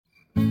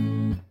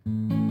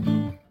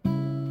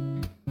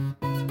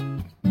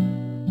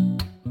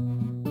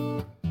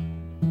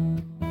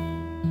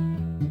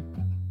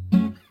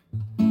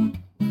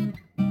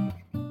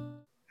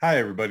Hi,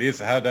 everybody. It's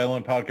the How Did I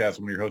Learn podcast.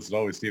 I'm your host, as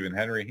always, Stephen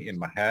Henry, in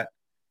my hat.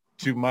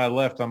 To my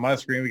left on my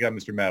screen, we got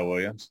Mr. Matt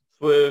Williams.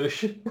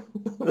 Swoosh.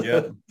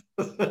 Yep.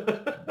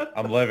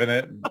 I'm living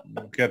it.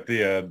 Got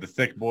the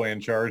thick boy in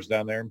charge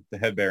down there, the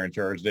head bear in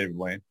charge, David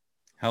Wayne.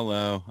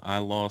 Hello, I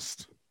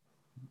lost.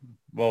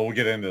 Well, we'll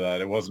get into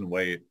that. It wasn't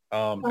weight.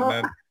 And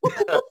then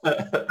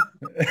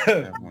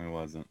Definitely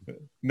wasn't.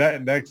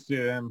 next to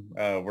him,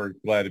 we're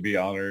glad to be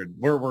honored.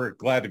 We're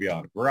glad to be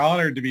honored. We're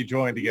honored to be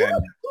joined again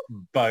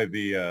by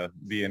the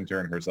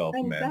intern herself,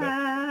 I'm Amanda.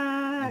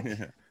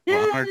 back.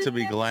 Well, honored to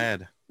be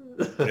glad.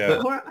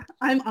 Yeah.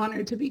 I'm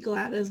honored to be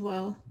glad as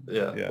well.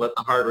 Yeah. Yeah. Let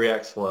the heart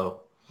react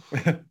slow.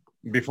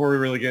 Before we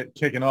really get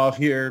kicking off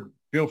here,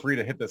 feel free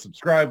to hit the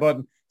subscribe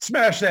button,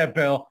 smash that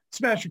bell,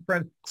 smash your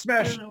friend,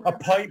 smash a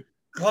pipe,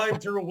 climb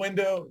through a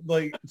window,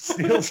 like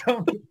steal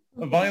some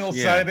vinyl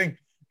siding.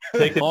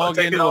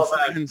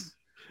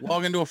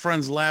 Log into a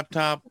friend's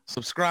laptop,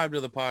 subscribe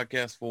to the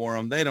podcast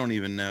forum. They don't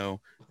even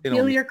know.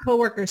 Steal your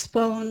coworkers'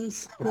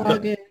 phones,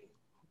 log in.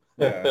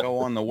 Yeah. Go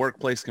on the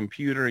workplace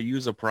computer,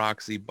 use a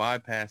proxy,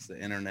 bypass the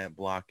internet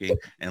blocking,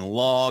 and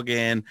log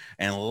in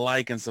and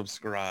like and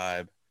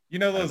subscribe. You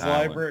know those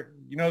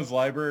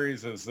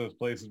libraries, those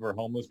places where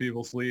homeless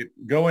people sleep?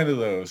 Go into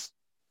those,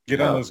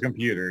 get on those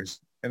computers,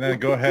 and then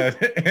go ahead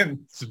and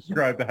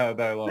subscribe to How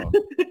Did I Learn.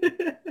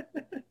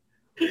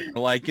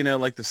 Like,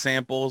 like the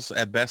samples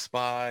at Best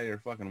Buy or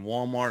fucking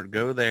Walmart.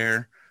 Go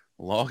there,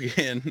 log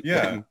in.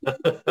 Yeah.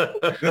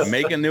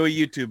 Make a new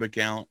YouTube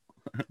account.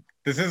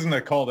 This isn't a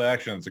call to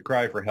action. It's a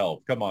cry for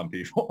help. Come on,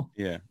 people.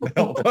 Yeah.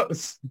 Help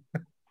us.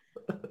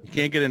 You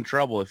can't get in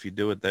trouble if you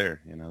do it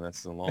there.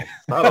 That's the law.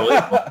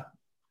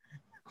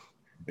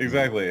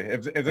 Exactly.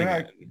 If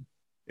they're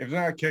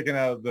not kicking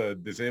out the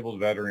disabled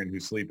veteran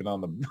who's sleeping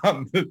on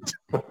the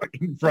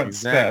fucking front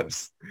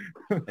steps.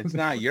 It's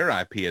not your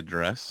IP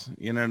address.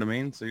 You know what I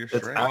mean? So you're It's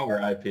straight. our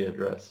IP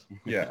address.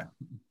 Yeah.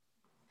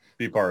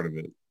 Be part of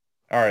it.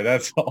 All right,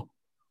 that's all.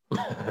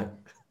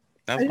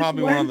 That's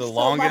probably one of the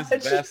longest,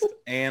 best,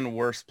 and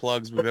worst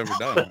plugs we've ever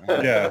done.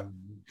 Yeah.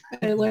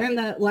 I learned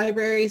that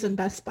libraries and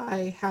Best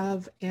Buy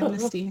have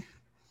amnesty.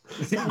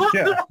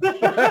 Yeah.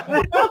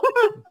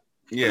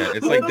 Yeah,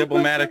 it's like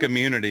diplomatic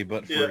immunity,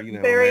 but for, Very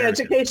Americans.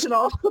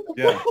 educational.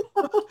 Yeah.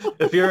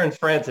 If you're in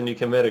France and you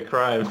commit a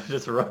crime,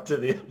 just run to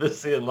the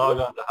embassy and log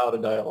on to How to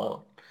Die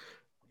Alone.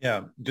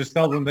 Yeah. Just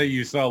tell them that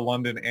you saw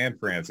London and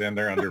France and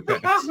they're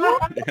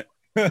underpants.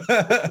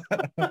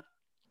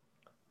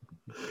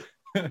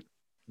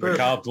 The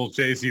cops will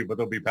chase you, but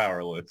they'll be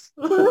powerless.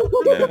 Yeah.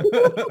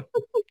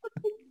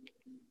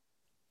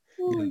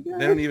 Oh my They God.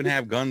 don't even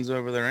have guns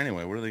over there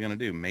anyway. What are they going to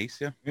do? Mace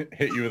you?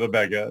 Hit you with a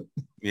baguette.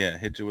 Yeah,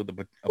 hit you with a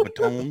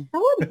baton.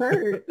 That would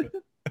hurt.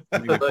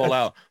 You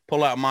can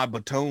pull out my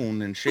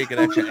baton and shake it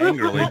at you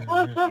angrily.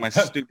 My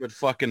stupid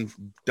fucking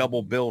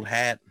double-billed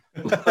hat.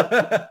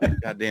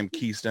 Goddamn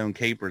Keystone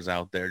Capers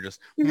out there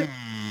just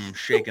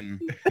shaking.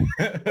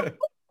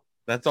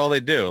 That's all they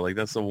do. Like,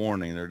 that's the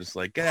warning. They're just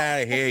like, get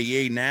out of here,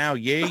 yay now,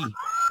 yay.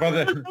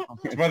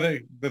 That's why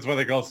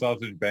they call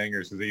sausage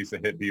bangers, because they used to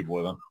hit people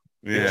with them.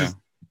 Yeah. Just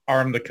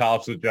arm the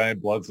cops with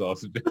giant blood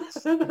sausages.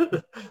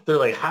 They're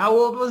like, how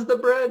old was the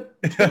bread?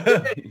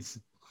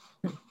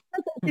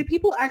 Do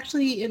people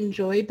actually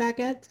enjoy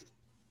baguettes?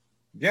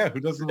 Yeah, who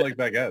doesn't like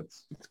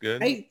baguettes? It's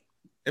good.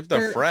 If they're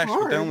they're fresh,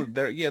 but hard.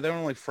 they're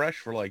only fresh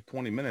for like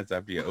 20 minutes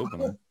after you open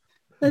them.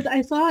 Because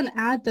I saw an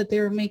ad that they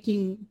were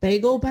making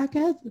bagel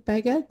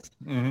baguettes,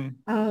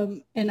 Mm-hmm.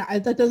 and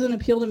that doesn't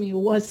appeal to me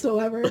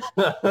whatsoever.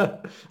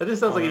 That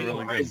just sounds like they're eating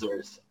really good.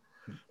 razors.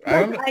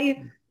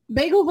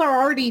 Bagels are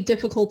already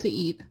difficult to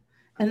eat,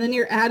 and then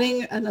you're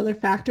adding another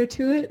factor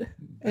to it.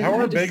 and How I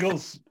are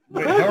just-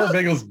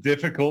 bagels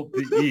difficult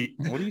to eat?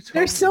 What are you talking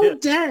They're so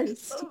about?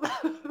 dense. I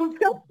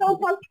have so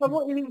much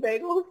trouble eating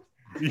bagels.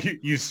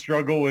 You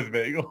struggle with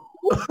bagel.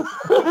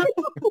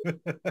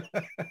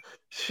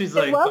 She's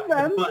I like, love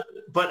them.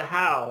 but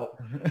how?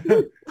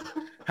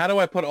 How do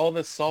I put all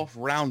this soft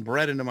round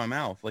bread into my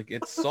mouth? Like,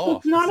 it's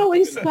soft. It's not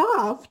always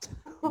soft.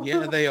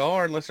 Yeah, they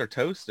are, unless they're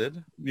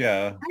toasted.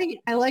 Yeah.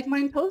 I like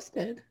mine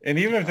toasted. And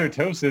even if they're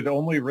toasted,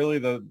 only really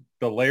the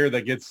layer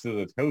that gets to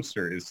the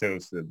toaster is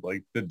toasted.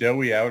 Like the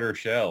doughy outer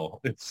shell.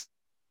 It's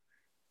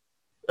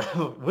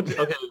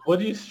What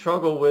do you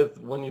struggle with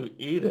when you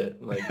eat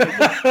it? Like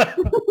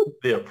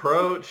the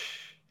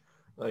approach?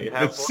 Like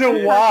how it's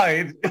so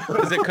wide.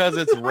 Is it because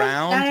it's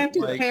round? I have to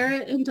Like, tear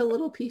it into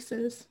little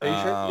pieces. Are you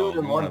sure you do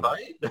it in one Oh,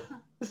 bite?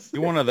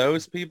 you one of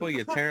those people?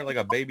 You tear it like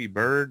a baby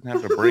bird and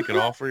have to break it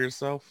off for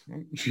yourself?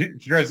 She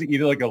tries to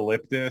eat it like a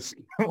lip disc.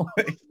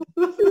 Like,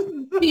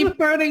 Deep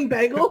throating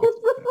bagels.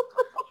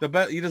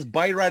 You just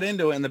bite right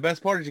into it, and the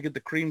best part is you get the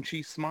cream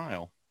cheese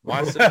smile.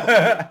 Why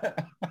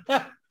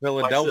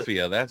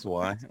Philadelphia? That's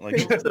why.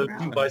 Like,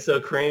 Why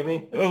so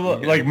creamy?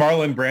 like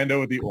Marlon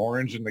Brando with the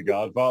orange and the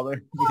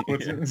Godfather.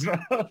 Puts it in his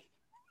mouth.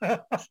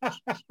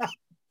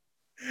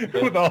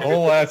 With a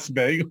whole ass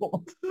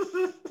bagel.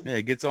 Yeah,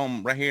 it gets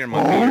on right here in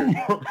my beard,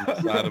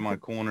 side of my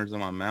corners of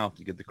my mouth.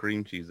 You get the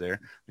cream cheese there,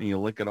 and you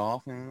lick it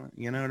off, and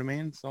you know what I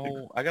mean.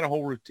 So I got a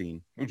whole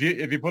routine. If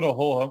you put a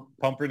whole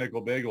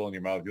pumpernickel bagel in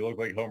your mouth, you look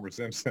like Homer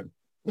Simpson.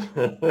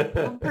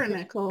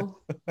 Pumpernickel.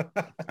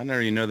 I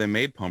never even know they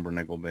made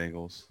pumpernickel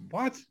bagels.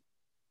 What?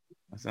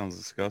 That sounds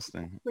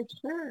disgusting. For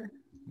sure.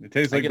 It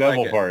tastes I like get devil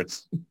like a-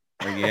 parts.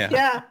 Like, yeah,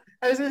 Yeah.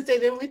 I was gonna say,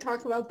 didn't we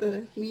talk about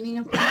the meaning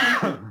of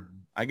pumpernickel?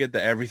 I get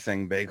the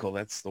everything bagel.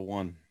 That's the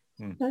one.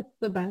 That's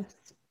the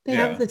best. They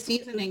Yeah. have the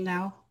seasoning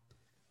now.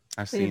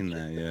 I've They seen have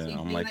that. the Yeah, I'm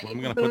seasoning like, that what you am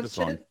I gonna can put put this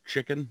on on?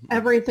 Chicken?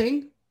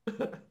 Everything.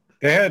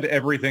 They had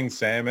everything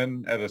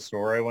salmon at a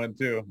store I went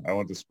to. I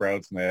went to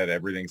Sprouts and they had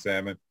everything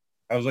salmon.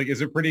 I was like,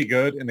 is it pretty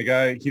good? And the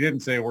guy, he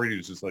didn't say a word. He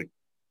was just like,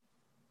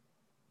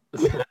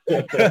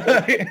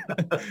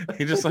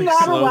 He just I'm like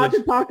not allowed slowly,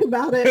 to talk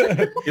about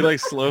it. he like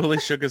slowly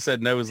shook his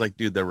head no. He was like,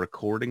 dude, they're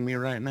recording me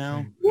right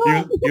now.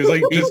 he was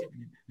like,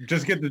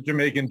 just get the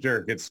Jamaican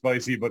jerk. It's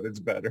spicy, but it's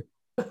better.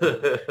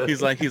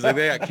 He's like, they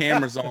got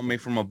cameras on me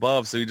from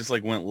above, so he just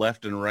like went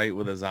left and right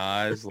with his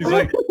eyes. He's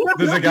like,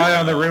 there's a guy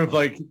on the roof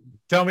like,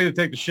 tell me to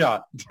take the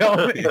shot.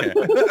 Tell me. Yeah.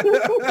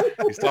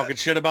 He's talking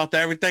shit about the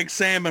everything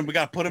salmon. We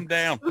gotta put him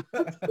down.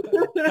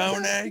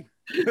 Tony.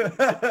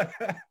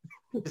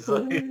 It's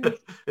like,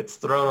 it's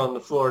thrown on the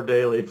floor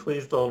daily.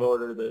 Please don't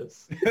order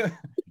this.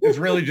 It's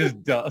really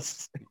just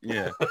dust.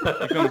 Yeah.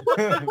 You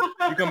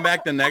come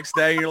back the next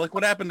day, you're like,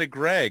 what happened to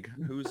Greg?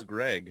 Who's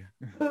Greg?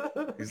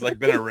 He's like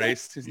been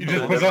erased. He's You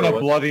no just longer- put on a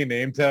bloody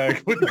name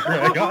tag with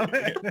Greg on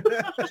it.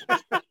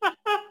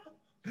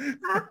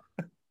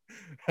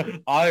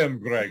 I am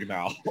Greg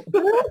now.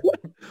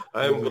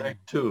 I am Greg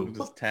We'll too.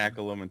 just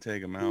tackle him and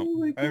take him out. Oh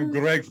my I'm God.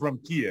 Greg from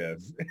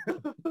Kiev.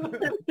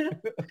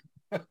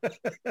 I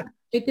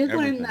did Everything.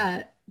 learn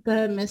that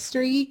the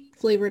mystery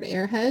flavored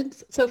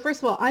Airheads. So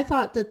first of all, I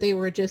thought that they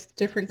were just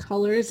different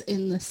colors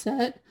in the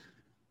set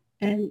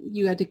and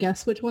you had to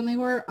guess which one they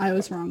were. I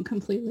was wrong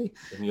completely.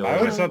 And you I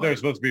always thought they were always-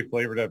 supposed to be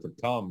flavored after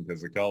cum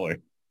because of color.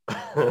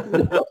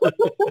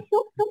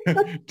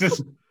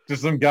 just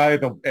some guy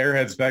at the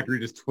Airheads factory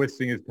just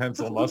twisting his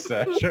pencil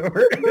mustache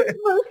over it.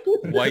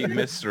 White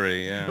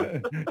mystery, yeah.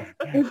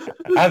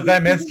 How's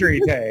that mystery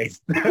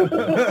taste?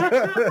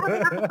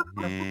 Mm.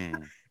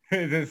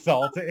 Is it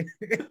salty?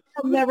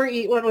 I'll never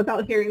eat one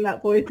without hearing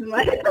that voice in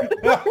my head.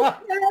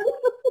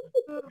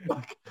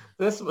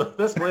 this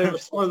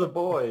flavor's for the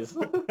boys.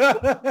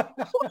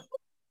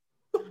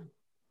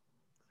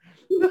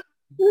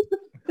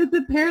 It's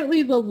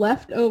apparently the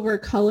leftover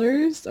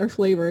colors or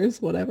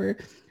flavors, whatever,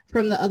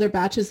 from the other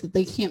batches that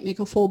they can't make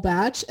a full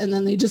batch, and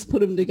then they just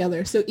put them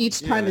together. So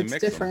each Yeah, time they it's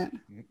mix 'em. different.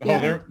 Oh,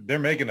 Yeah. they're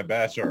making a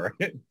batch, all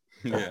right.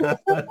 Yeah.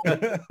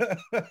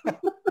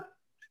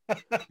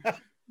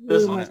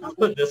 This Ooh,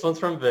 one's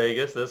from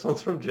Vegas. This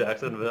one's from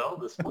Jacksonville.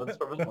 This one's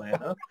from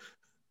Atlanta.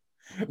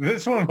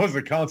 This one was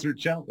a concert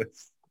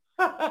chalice.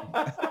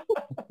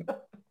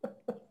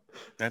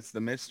 That's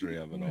the mystery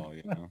of it all,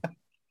 you know.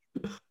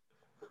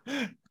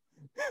 Can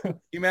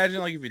you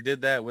imagine like if you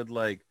did that with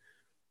like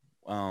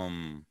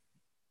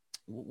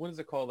what is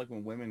it called, like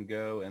when women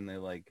go and they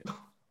like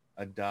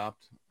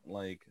adopt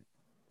like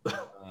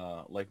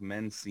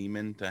men's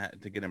semen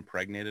to get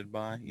impregnated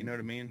by, you know what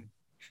I mean?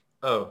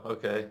 Oh,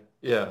 okay.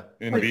 Yeah.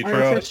 In like vitro.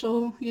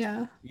 artificial,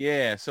 yeah.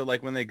 Yeah, so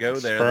like when they go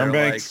there, Sperm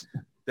they're banks.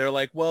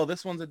 like, well,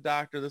 this one's a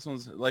doctor, this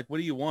one's like, what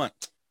do you want?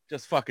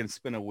 Just fucking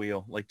spin a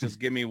wheel. Like, just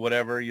give me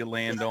whatever you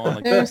land on.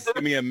 Like, There's-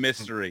 give me a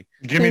mystery.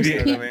 Give me There's You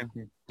know the what I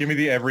mean? give me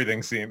the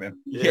everything semen.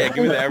 Yeah,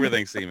 give me the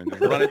everything semen.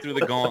 Just run it through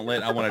the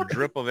gauntlet. I want a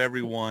drip of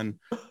every one.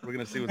 We're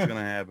gonna see what's gonna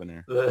happen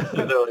here. They're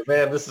like,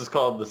 man, this is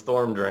called the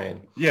storm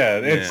drain. Yeah,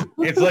 it's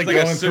It's like like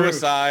a going through.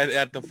 suicide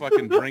at the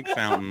fucking drink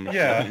fountain.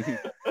 Yeah.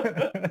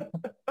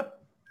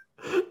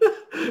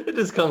 It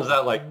just comes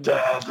out like,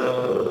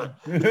 "Duh."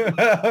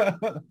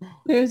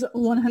 There's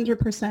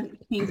 100%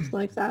 kinks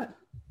like that.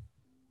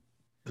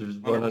 There's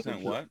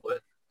 100% what?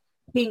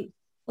 Kinks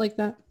like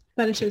that.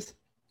 Fetishes.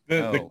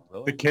 the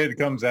Really? kid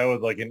comes out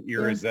with like an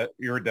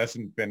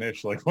iridescent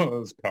finish, like one of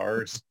those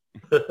cars.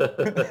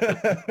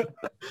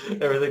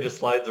 Everything just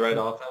slides right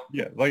off him.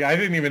 Yeah, like I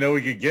didn't even know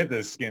we could get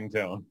this skin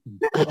tone.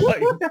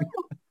 Like,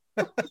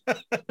 a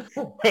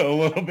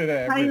little bit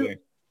of everything.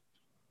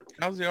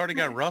 How's he already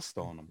got rust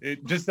on him?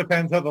 It just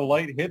depends how the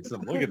light hits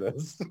him. Look at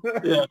this.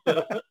 Yeah.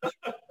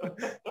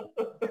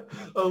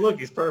 Oh, look,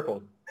 he's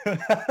purple.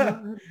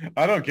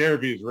 I don't care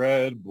if he's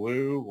red,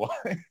 blue,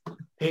 white.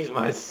 He's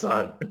my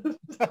son.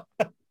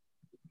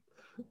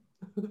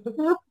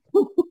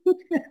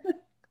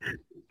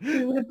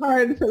 We went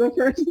hard for the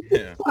first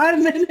Yeah. 5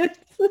 minutes.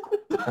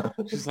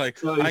 She's like,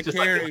 So he's just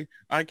like-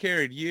 I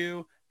carried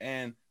you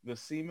and the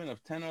semen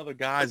of 10 other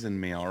guys in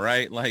me, all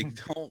right? Like,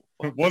 don't.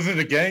 Was it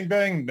a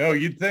gangbang? No,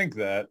 you'd think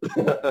that.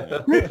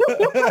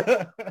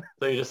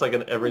 So you're just like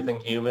an everything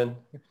human.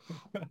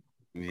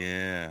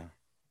 Yeah.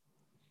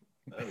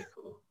 That'd be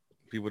cool.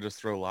 People just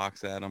throw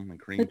locks at them and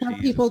cream Like how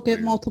cheese. people It's get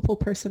weird. multiple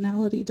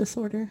personality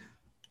disorder.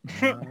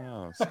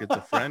 Oh,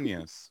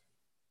 schizophrenia.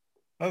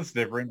 That's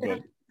different,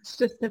 but It's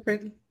just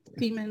different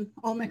demon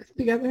all mixed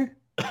together.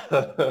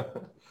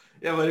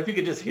 Yeah, but if you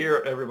could just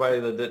hear everybody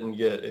that didn't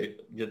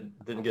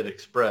get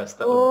expressed,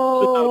 that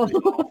Oh. would be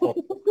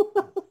awful.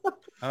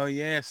 Oh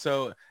yeah,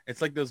 so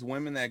it's like those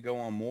women that go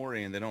on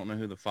Maury and they don't know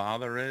who the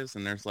father is,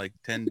 and there's like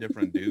 10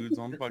 different dudes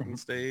on fucking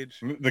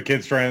stage. The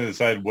kid's trying to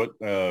decide what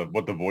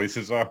the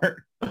voices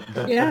are.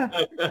 Yeah.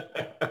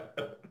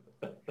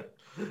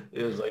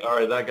 It was like, all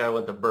right, that guy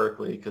went to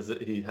Berkeley because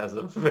he has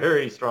a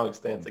very strong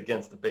stance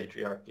against the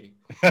patriarchy.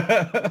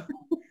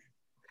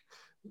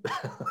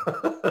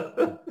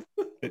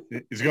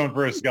 He's going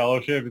for a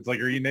scholarship. It's like,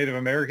 are you Native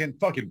American?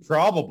 Fucking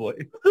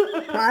probably.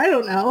 I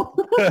don't know.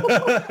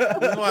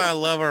 That's why I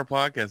love our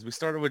podcast. We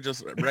started with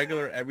just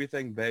regular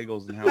everything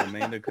bagels and how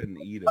Amanda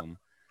couldn't eat them,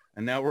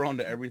 and now we're on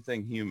to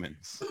everything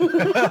humans.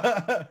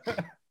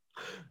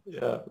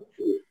 Yeah.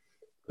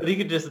 But he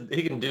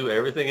can do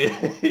everything.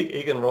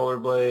 He can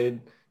rollerblade.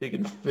 He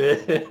can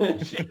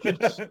fish.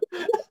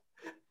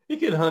 He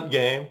can hunt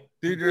game.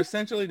 Dude, you're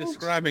essentially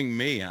describing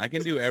me. I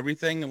can do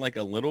everything like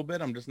a little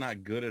bit. I'm just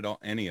not good at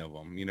any of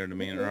them. You know what I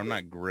mean? Or I'm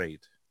not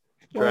great.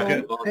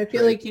 Well, I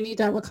feel like you need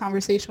to have a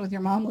conversation with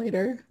your mom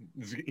later.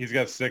 He's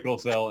got sickle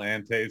cell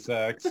and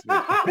Tay-Sachs.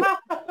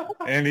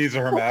 And he's a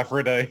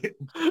hermaphrodite.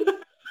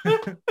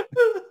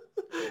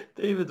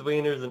 David's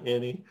wiener's an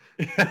innie.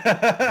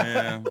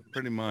 Yeah,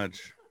 pretty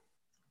much.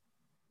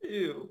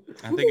 Ew.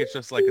 I think it's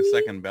just like a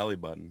second belly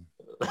button.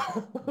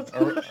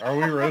 Are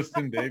we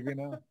roasting Davey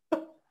now?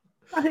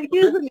 He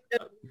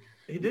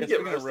did Guess get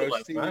we're gonna roasted roast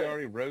last you. You night.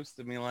 already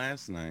roasted me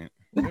last night.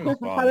 It was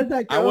How fun. did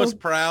that go? I was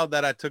proud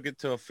that I took it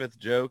to a fifth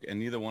joke, and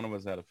neither one of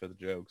us had a fifth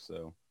joke,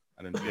 so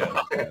I didn't feel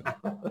as bad.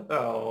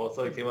 Oh,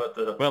 so it came out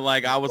to... But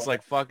like, I was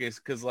like, fuck it,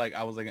 because like,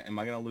 I was like, am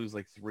I gonna lose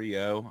like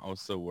 3-0? I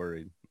was so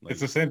worried. Like,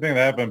 It's the same thing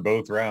that happened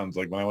both rounds.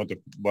 Like when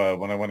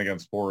I went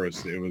against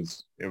Forrest, it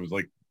was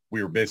like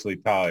we were basically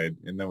tied,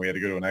 and then we had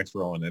to go to an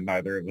extra one, and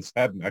neither of us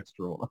had an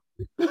extra one.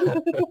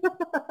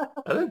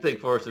 I didn't think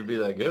Forrest would be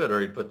that good,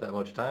 or he'd put that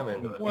much time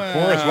into it.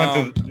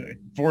 well,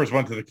 Forrest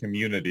went to the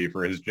community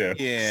for his jokes.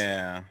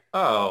 yeah,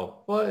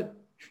 Oh, what?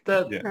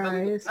 That Yeah.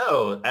 Guys.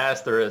 no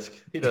asterisk.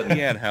 He doesn't. he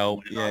had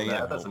help. Yeah, on he that.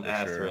 had That's help an for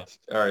sure. asterisk.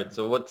 All right.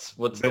 So what's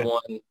the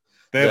one?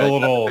 They had that a got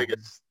the little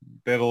biggest-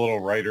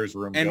 writer's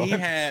room And going. he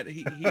had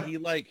he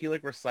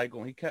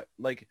recycled. He kept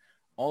like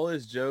all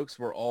his jokes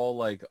were all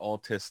like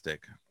autistic.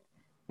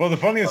 Well, the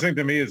funniest thing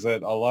to me is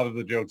that a lot of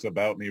the jokes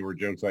about me were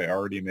jokes I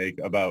already make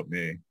about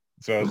me.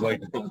 So I was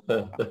like,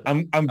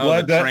 I'm Oh,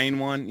 glad the that train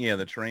one. Yeah,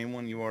 the train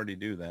one. You already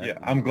do that. yeah,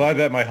 I'm glad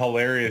that my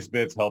hilarious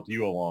bits helped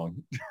you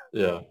along.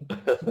 Yeah.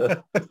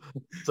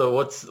 So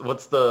what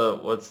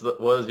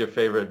is your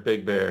favorite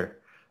Big Bear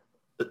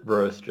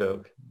roast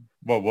joke?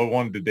 Well, what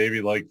one did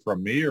Davey like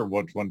from me, or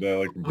which one did I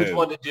like from Which his?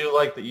 one did you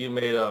like that you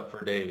made up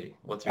for Davey?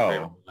 What's your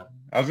favorite one?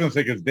 I was gonna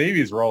say because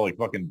Davies were all like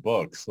fucking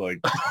books, like.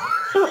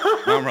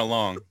 However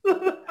long,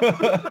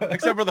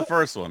 except for the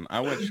first one. I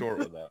went short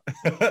with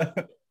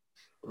that.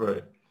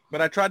 Right.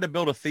 But I tried to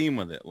build a theme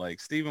with it. Like,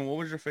 Steven, what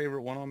was your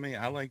favorite one on me?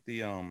 I like the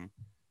No.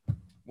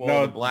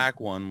 the black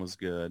one was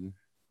good.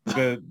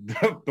 the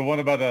one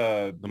about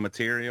The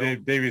material.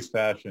 Davies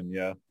fashion,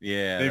 yeah.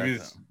 Yeah.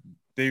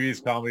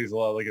 Davies comedy is a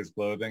lot like his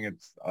clothing.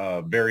 It's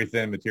very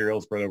thin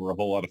material spread over a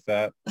whole lot of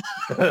fat.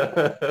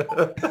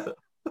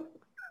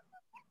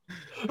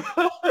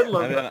 I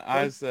love And then that.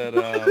 I said,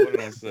 what did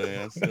I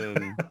say? I said,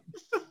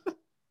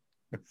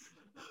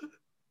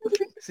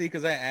 see,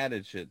 because I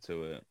added shit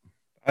to it.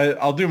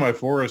 I'll do my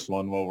Forrest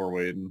one while we're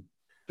waiting.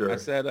 Sure. I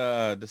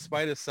said,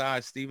 despite his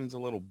size, Steven's a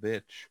little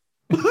bitch.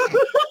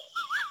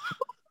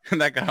 And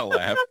that got a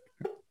laugh.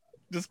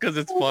 Just because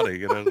it's funny,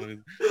 you know.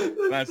 And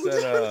I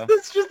said,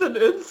 it's just an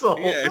insult.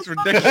 yeah, it's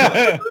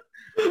ridiculous.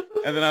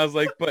 And then I was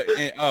like,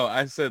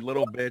 I said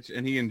little bitch,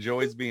 and he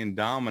enjoys being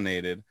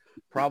dominated.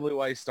 Probably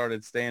why he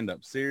started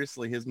stand-up.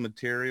 Seriously, his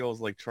material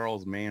is like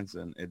Charles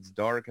Manson. It's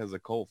dark, has a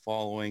cult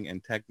following,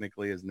 and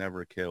technically is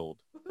never killed.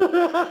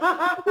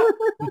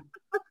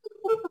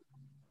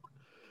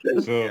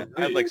 So Yeah,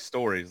 I had like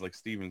stories, like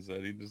Steven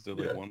said. He just did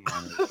like one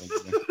line or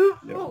something.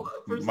 No,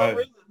 for some My-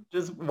 reason,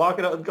 just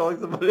walking out and calling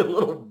somebody a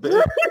little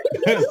bitch.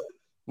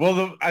 well, I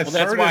Well, that's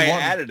started why I one,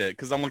 added it,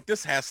 because I'm like,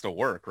 this has to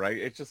work, right?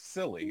 It's just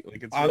silly.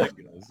 Like, it's On-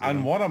 ridiculous. you on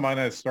know? one of mine.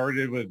 I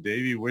started with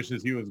Davey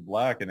wishes he was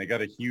black, and it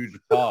got a huge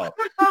pop.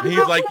 He's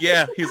like,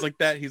 yeah. He's like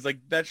that. He's like,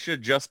 that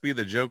should just be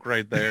the joke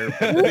right there.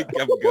 But then he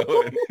kept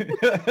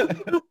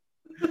going.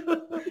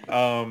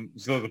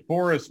 So the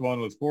Forrest one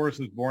was Forrest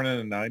was born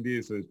in the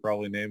 90s, so he's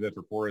probably named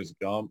after Forrest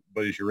Gump,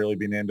 but he should really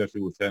be named after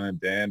Lieutenant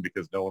Dan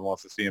because no one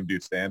wants to see him do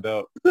stand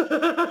up.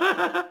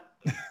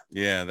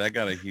 Yeah, that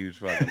got a huge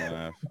fucking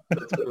laugh.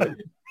 That's great.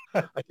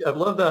 I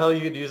love that how you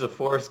could use a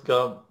Forrest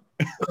Gump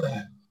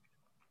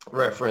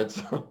reference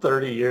from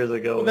 30 years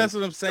ago. Well, that's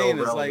what I'm saying.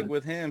 Is like relevant.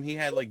 with him, he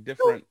had like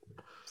different.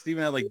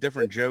 Steven had like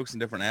different jokes and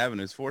different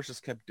avenues. Forrest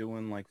just kept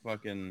doing like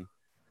fucking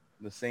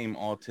the same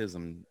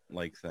autism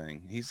like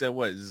thing. He said,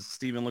 "What?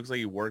 Steven looks like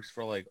he works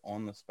for like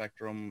On the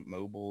Spectrum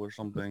Mobile or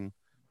something."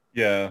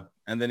 Yeah.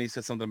 And then he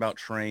said something about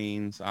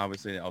trains.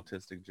 Obviously, an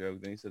autistic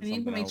joke. Then he said I need to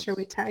something make else. sure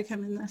we tag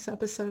him in this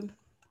episode.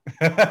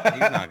 He's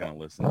not gonna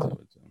listen to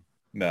it. So.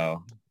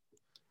 No.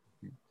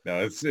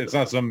 No, it's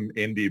not some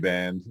indie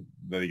band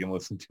that he can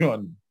listen to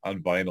on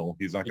vinyl.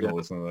 He's not going to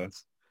listen to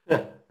this.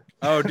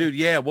 Oh, dude,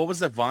 yeah. What was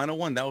that vinyl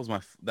one? That was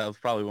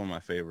probably one of my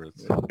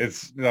favorites.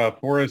 It's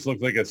Forrest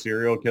looks like a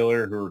serial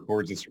killer who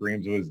records the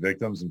screams of his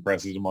victims and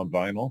presses them on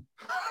vinyl.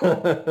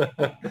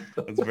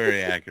 That's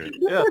very accurate.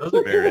 Yeah, those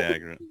are Very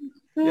accurate.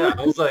 Yeah,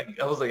 I was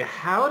like,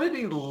 how did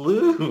he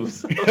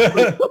lose?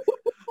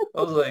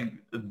 I was like,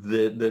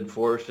 did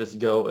Forrest just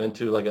go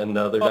into like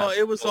another? Oh,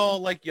 it was all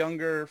like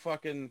younger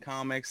fucking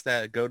comics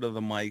that go to the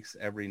mics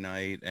every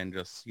night and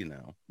just,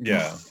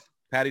 Yeah.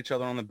 pat each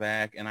other on the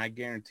back. And I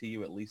guarantee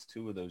you at least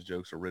 2 of those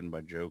jokes are written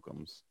by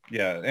Jokums.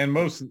 Yeah. And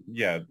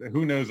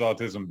who knows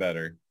autism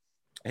better?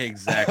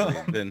 Exactly.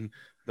 Than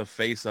the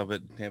face of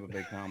it, Tampa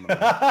Bay Comedy.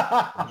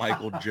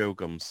 Michael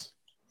Jokums.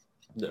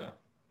 Yeah.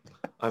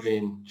 I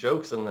mean,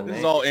 jokes in the This name.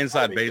 is all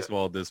inside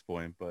baseball at this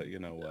point, but you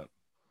know what?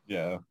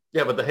 Yeah.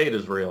 Yeah, but the hate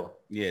is real.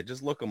 Yeah,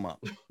 just look him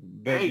up.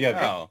 Yeah.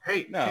 No.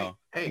 Hey.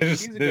 They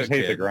He's a just good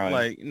hate the kid. grind.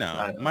 Like,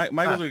 no,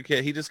 Michael's a good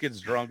kid. He just gets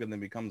drunk and then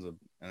becomes an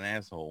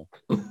asshole.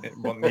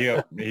 Well,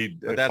 yeah, he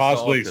But that's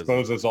possibly the autism.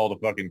 exposed us all to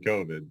fucking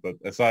COVID. But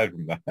aside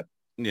from that,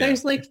 Yeah,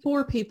 There's like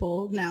 4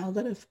 people now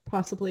that have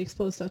possibly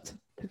exposed us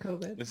to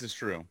COVID. this is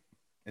true.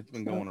 It's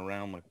been going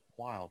around like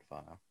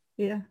wildfire.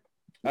 Yeah.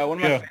 One of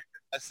my Yeah. favorites,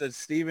 I said,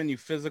 Steven, you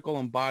physical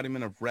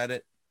embodiment of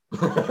Reddit.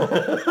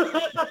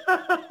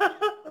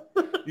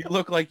 You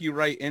look like you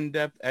write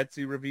in-depth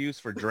Etsy reviews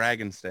for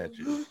dragon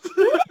statues.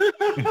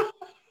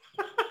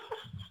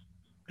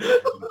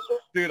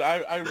 Dude,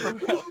 I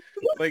remember,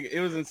 like,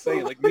 it was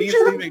insane. Like, me and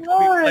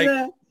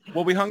Steven,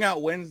 we hung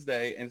out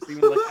Wednesday, and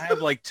Steven was like, I have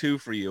like 2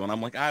 for you. And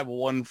I'm like, I have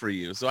 1 for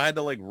you. So I had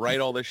to like write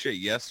all this shit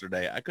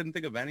yesterday. I couldn't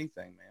think of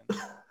anything, man.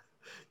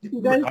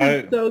 You guys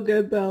are so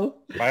good though.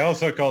 I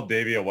also called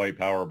Davey a white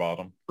power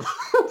bottom.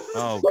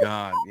 Oh,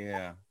 God,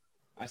 yeah.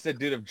 I said,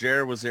 dude, if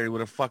Jared was there, he would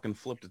have fucking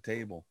flipped a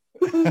table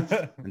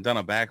and done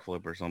a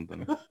backflip or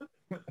something.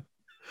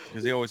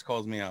 Because he always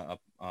calls me a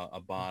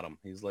bottom.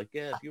 He's like,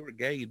 yeah, if you were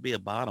gay, you'd be a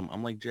bottom.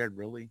 I'm like, Jared,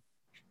 really?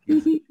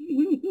 I'm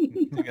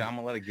going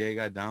to let a gay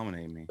guy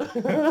dominate me.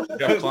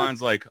 Jeff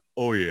Klein's like,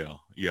 oh, yeah.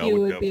 Yeah, You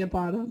would be a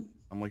bottom.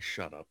 I'm like,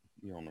 shut up.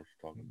 You don't know what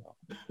you're talking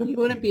about. You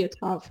wouldn't be a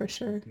top for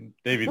sure.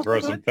 Davey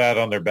throws some fat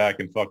on their back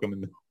and fuck them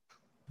in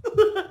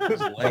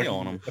Just lay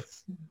on him.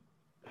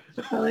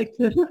 I like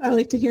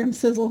to hear him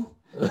sizzle.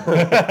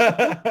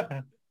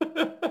 the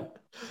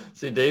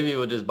See, Davey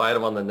would just bite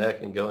him on the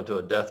neck and go into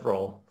a death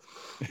roll.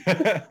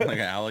 Like an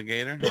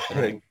alligator?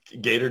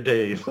 Gator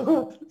Dave.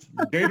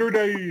 Gator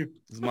Dave.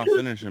 This is my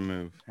finishing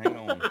move. Hang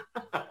on.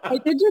 I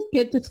did just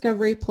get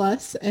Discovery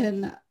Plus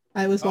and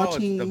I was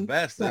watching the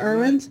best, the isn't it?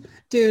 Irwins.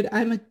 Dude,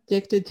 I'm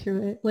addicted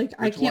to it. Like,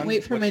 I Which can't one?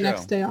 wait for What my show?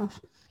 next day off.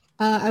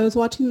 I was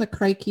watching the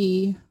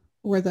Crikey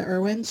or the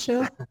Irwins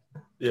show.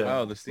 Yeah.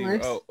 Oh, the Steve.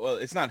 Lars? Oh, well,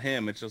 it's not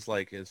him. It's just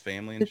like his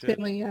family and His shit.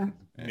 family, yeah.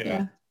 Yeah.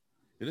 Yeah.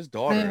 Dude, his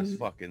daughter is Um,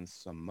 fucking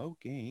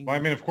smoking. Well, I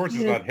mean, of course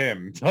it's Yeah. not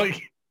him.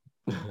 Like,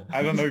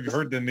 I don't know if you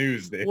heard the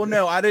news, Dave. Well,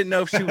 no, I didn't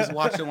know if she was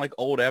watching like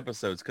old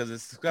episodes because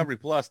it's Discovery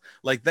Plus.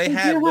 Like they They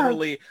have do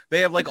literally,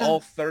 they have like Yeah. all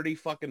 30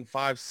 fucking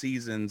 5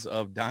 seasons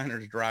of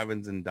diners,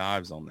 drive-ins, and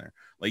dives on there.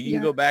 Like you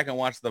can Yeah. go back and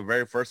watch the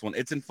very first one.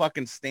 It's in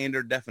fucking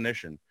standard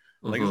definition.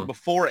 Like it's Mhm.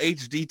 before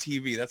HD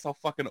TV. That's how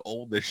fucking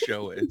old this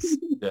show is.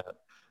 Yeah.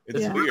 It's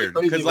Yeah. weird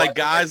Crazy because like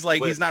watching guys that like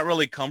clip. he's not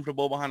really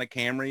comfortable behind a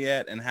camera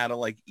yet and how to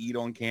like eat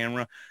on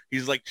camera.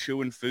 He's like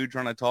chewing food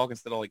trying to talk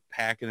instead of like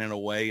packing it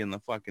away in the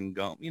fucking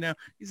gum. You know,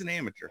 he's an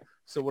amateur.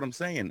 So what I'm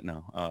saying,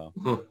 yeah,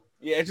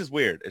 it's just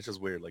weird. It's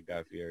just weird like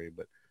Guy Fieri,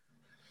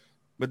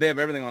 but they have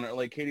everything on it.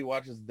 Like Katie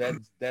watches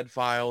Dead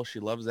File. She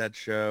loves that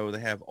show. They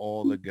have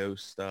all the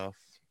ghost stuff.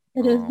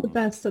 It is the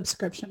best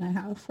subscription I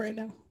have right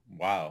now.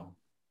 Wow.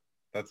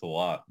 That's a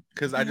lot.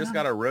 Because I just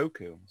Yeah. got a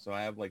Roku. So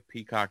I have like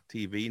Peacock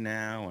TV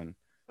now and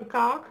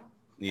Cock.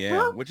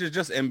 yeah, which is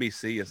just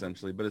NBC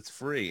essentially, but it's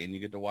free and you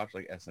get to watch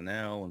like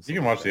SNL and You stuff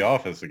can like watch The that.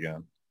 Office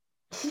again.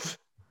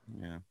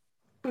 Yeah.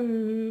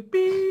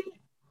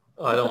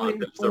 Oh, I don't want to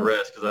finish the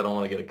rest because I don't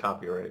want to get a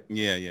copyright.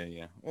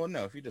 Yeah. Well,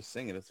 no, if you just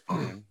sing it, it's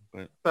fine.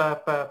 But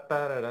Ba, ba,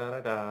 ba, da, da,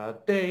 da, da. I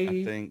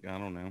Dave. think, I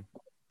don't know.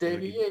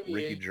 Davey,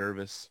 Ricky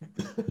Gervais.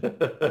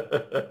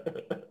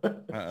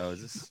 Uh-oh,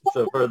 is this...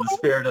 So for the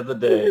spirit of the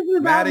day, This is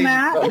about Maddie,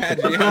 Matt.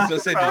 Maddie, I was gonna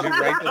say, did you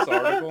write this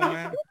article,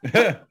 man?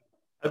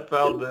 I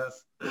found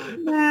this.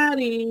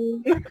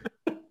 Maddie.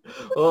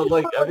 Well,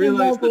 like every Fucking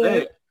last love it.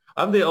 day,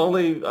 I'm the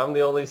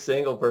only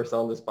single person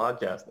on this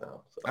podcast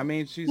now. So. I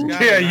mean, she's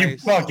got Yeah, a you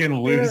nice, fucking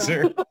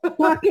loser.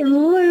 Fucking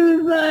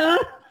loser.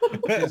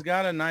 she's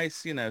got a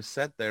nice,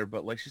 set there,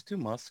 but like she's too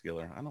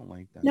muscular. I don't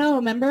like that. No,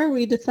 remember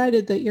we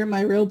decided that you're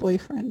my real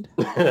boyfriend.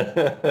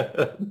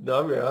 No,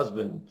 I'm your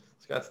husband.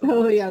 Scott's the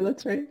Oh yeah,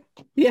 that's right.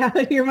 Yeah,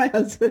 you're my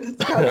husband.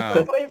 Oh,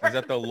 is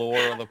that the lore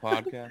of the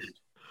podcast?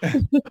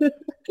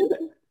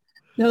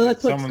 No,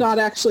 that's what Someone's- Scott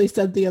actually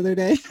said the other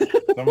day.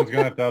 Someone's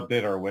gonna have to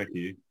update our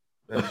wiki.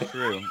 That's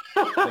true.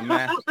 So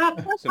Matt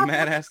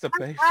has to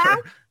pay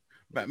for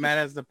Matt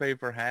has to pay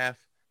for half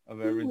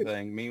of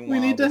everything. Meanwhile,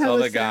 need to this have a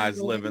other guy's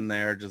sample. living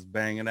there just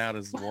banging out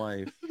his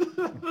wife.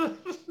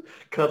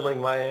 cuddling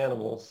my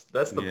animals.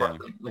 That's the Yeah. part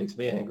that makes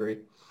me angry.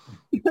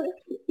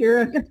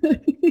 You're a,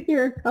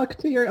 you're a cuck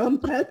to your own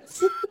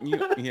pets.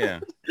 Yeah.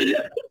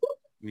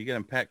 You get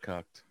them pet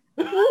cucked.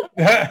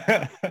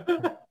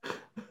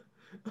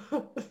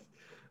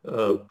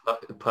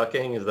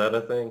 Pucking, is that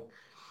a thing?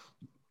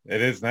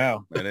 It is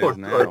now. It Or is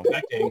now.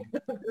 pecking.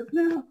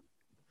 No.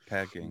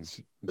 Pecking.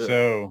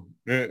 So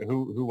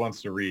who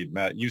wants to read?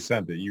 Matt, you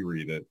sent it. You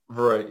read it.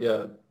 Right,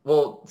 yeah.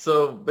 Well,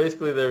 so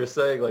basically they're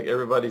saying like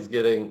everybody's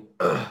getting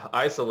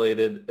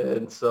isolated,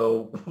 and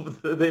so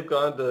they've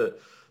gone to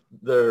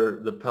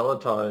the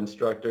Peloton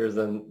instructors,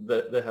 and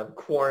they have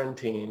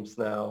quarantines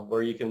now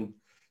where you can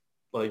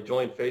like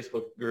join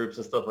Facebook groups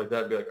and stuff like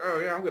that and be like, oh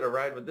yeah, I'm going to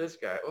ride with this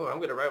guy. Oh, I'm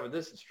going to ride with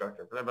this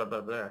instructor, blah, blah,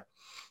 blah, blah.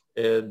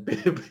 And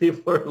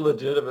people are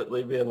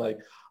legitimately being like,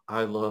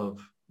 I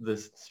love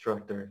this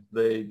instructor.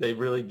 They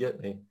really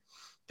get me.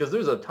 Because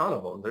there's a ton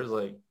of them. There's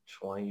like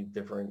 20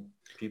 different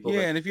people. Yeah,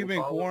 that and if you've been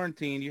follow.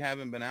 quarantined, you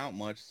haven't been out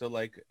much. So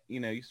like,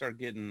 you start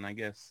getting, I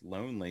guess,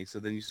 lonely. So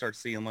then you start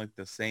seeing like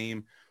the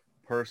same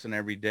person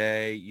every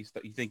day. You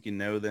think you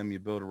know them. You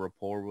build a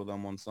rapport with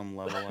them on some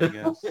level, I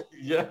guess.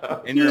 Yeah.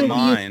 In your You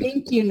mind.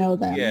 think you know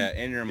them. Yeah,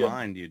 in your Yeah.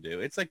 mind you do.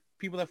 It's like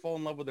people that fall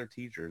in love with their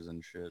teachers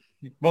and shit.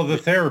 Well, the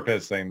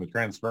therapist thing, the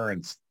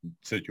transference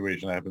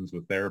situation happens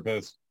with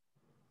therapists,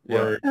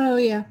 Yeah. Oh,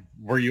 yeah.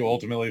 where you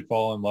ultimately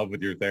fall in love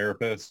with your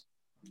therapist.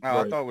 Oh,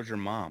 I Right. thought it was your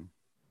mom.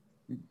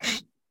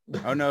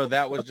 Oh no,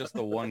 that was just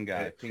the one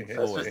guy, Pink That's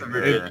That's Floyd. just a Is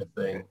Virginia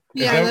thing.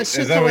 Yeah, that- that's is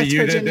just that a what West you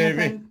did, Virginia Davey?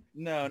 thing.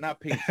 No, not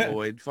Pink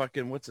Floyd.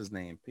 Fucking what's his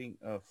name?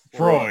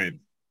 Freud.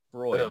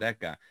 Freud, Yeah. that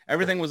guy.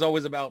 Everything was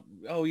always about,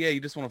 oh yeah, you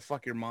just want to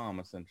fuck your mom,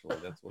 essentially.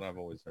 That's what I've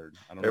always heard.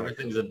 I don't know.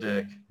 Everything's a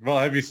dick. Well,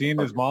 have you seen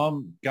his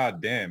mom?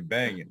 God damn,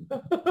 banging.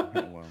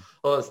 Well,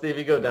 Well, Steve,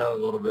 you go down a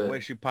little the way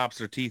bit. she pops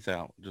her teeth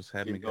out just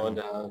had me Keep going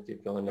going. down.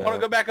 Keep going I want to down.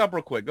 go back up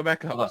real quick. Go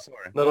back up. Hold on.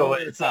 Sorry. No, Go all the wait, way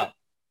to the it's not. top.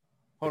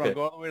 Hold on. Okay.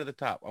 Go all the way to the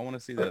top. I want to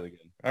see that again.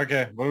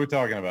 Okay, what are we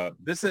talking about?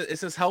 It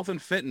says health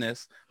and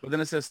fitness, but then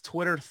it says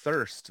Twitter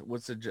thirst.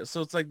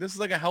 So it's like this is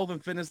like a health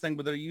and fitness thing,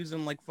 but they're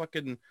using like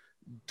fucking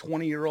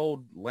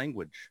 20-year-old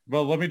language.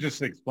 Well, let me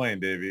just explain,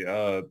 Davey.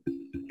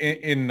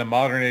 In the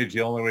modern age,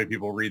 the only way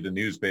people read the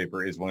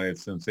newspaper is when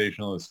it's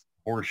sensationalist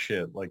horse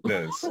shit like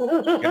this.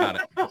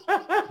 Got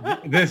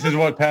it. This is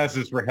what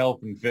passes for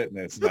health and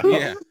fitness. now.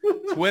 Yeah.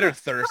 Twitter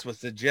thirst would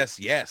suggest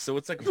yes. So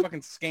it's like a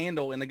fucking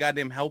scandal in the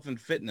goddamn health and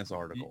fitness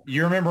article.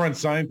 You remember when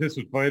scientists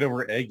would fight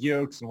over egg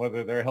yolks and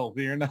whether they're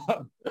healthy or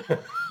not?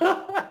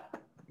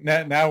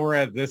 Now we're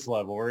at this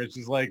level where it's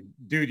just like,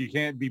 dude, you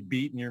can't be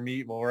beating your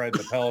meat while we're at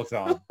the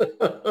Peloton.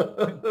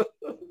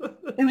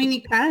 I mean,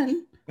 you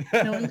can.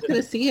 No one's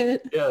going to see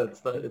it. Yeah,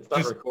 it's not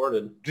Just-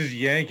 recorded. Just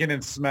yanking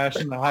and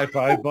smashing the high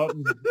five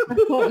button.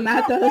 That's what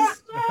Matt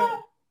does.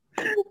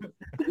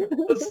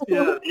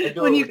 Yeah, I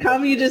When you don't-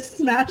 come, you just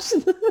smash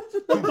the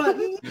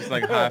button. Just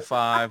like high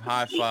five,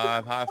 high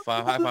five, high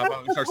five, high five.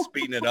 We start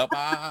speeding it up.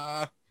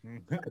 Ah.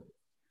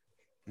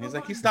 And he's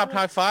like, he stopped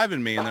high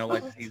fiving me, and they're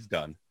like, he's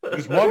done.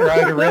 There's one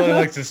rider really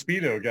likes a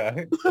Speedo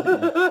guy.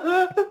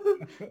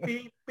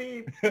 beep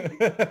beep.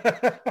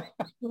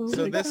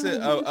 So this is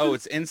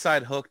it's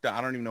Inside Hook. I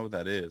don't even know what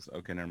that is.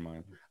 Okay, never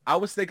mind. I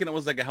was thinking it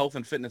was like a health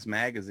and fitness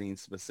magazine,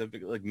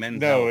 specifically like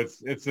men's. No, health.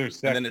 it's their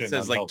section. And then it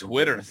says on like health and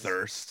Twitter fitness.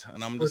 thirst,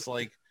 and I'm just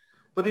like,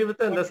 But even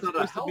then, that's not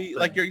a supposed to health be thing.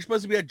 like you're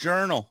supposed to be a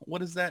journal.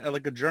 What is that?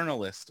 Like a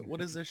journalist?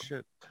 What is this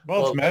shit?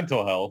 Well, Well- it's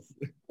mental health.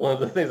 One of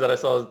the things that I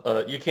saw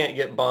is you can't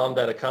get bombed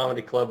at a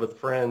comedy club with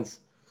friends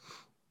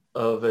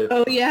of a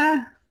Oh,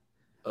 yeah.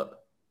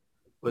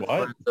 with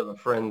What? friends of a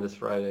friend this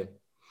Friday.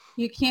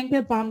 You can't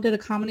get bombed at a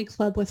comedy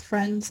club with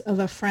friends of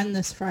a friend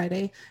this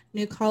Friday.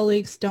 New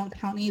colleagues don't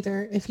count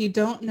either. If you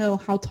don't know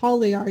how tall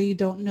they are, you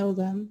don't know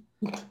them.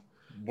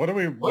 What are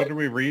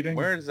we reading?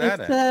 Where is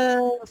that It's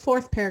at? the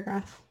fourth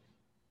paragraph.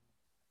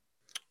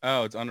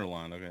 Oh, it's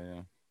underlined. Okay,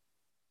 yeah.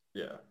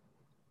 Yeah.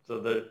 So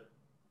the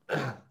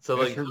so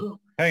like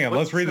Hang on, What's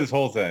let's read the- this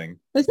whole thing.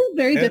 This is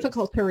very It-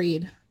 difficult to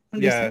read.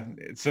 I'm just- Yeah,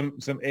 it's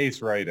some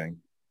ace writing.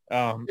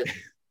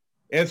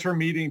 As for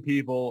meeting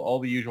people, all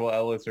the usual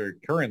outlets are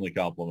currently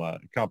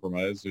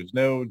compromised. There's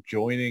no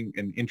joining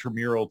an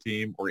intramural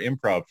team or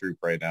improv troupe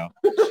right now.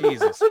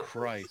 Jesus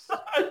Christ.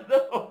 I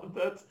know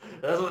that's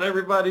what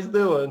everybody's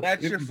doing.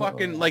 That's your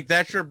fucking like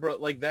that's your bro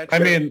like that's I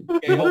your mean,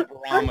 scale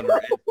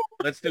barometer.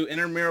 Let's do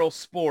intramural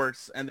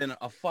sports and then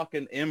a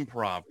fucking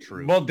improv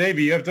troupe. well,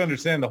 Davey, you have to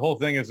understand the whole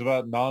thing is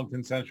about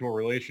non-consensual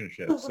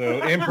relationships.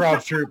 So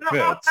improv troupe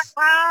fits.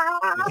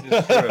 This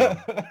is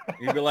true.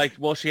 You'd be like,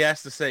 well, she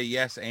has to say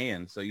yes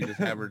and so you just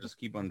have her just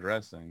keep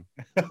undressing.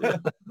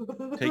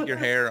 Take your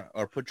hair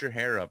or put your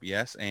hair up,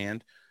 yes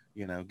and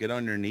get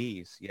on your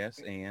knees, yes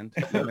and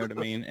you know what I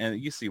mean? And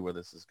you see where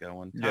this is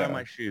going. Tie Yeah.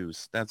 my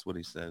shoes. That's what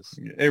he says.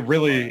 It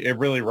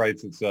really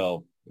writes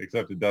itself,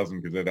 except it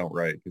doesn't because they don't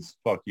write. Because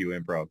fuck you,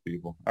 improv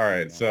people. All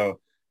right, Yeah. so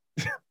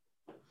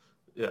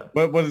Yeah.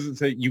 what does it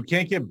say? You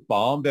can't get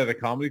bombed at a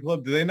comedy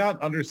club. Do they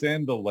not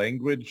understand the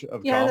language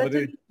of Yeah, that's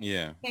comedy?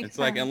 Yeah. Makes It's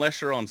like sense.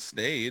 unless you're on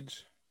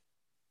stage.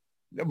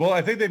 Well,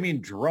 I think they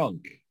mean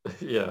drunk.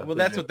 Yeah. Well,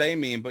 that's what they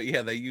mean, but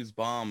yeah, they use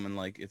bomb and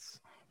like it's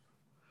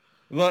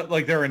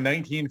Like they're a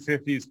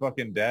 1950s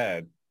fucking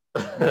dad.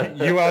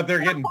 You out there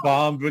getting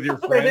bombed with your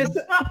We're friends.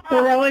 just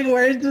throwing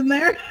words in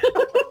there,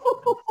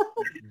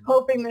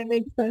 hoping they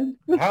make sense.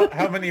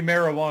 How many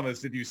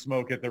marijuanas did you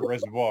smoke at the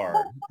reservoir?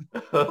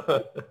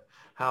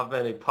 How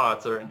many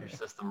pots are in your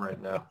system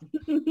right now?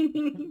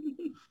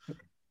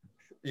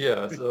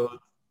 Yeah, so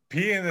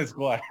Pee in this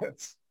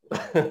glass.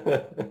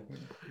 yeah,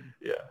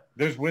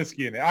 There's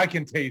whiskey in it. I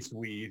can taste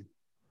weed.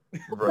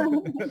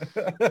 right.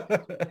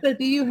 So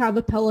do you have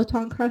a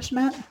Peloton crush,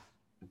 Matt?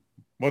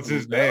 What's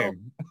his No.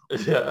 name?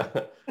 Yeah.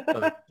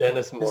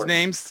 Dennis his Morton.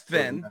 name's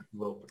Finn,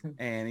 Well,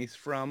 and he's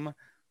from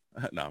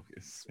no,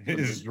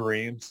 His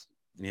dreams.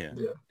 yeah.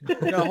 Yeah.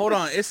 No, hold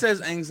on. It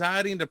says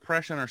anxiety and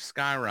depression are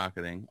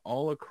skyrocketing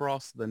all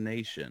across the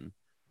nation,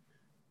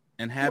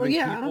 and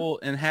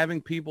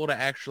having people to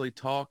actually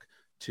talk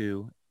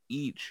to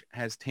each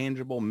has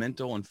tangible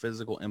mental and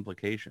physical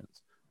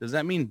implications. Does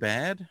that mean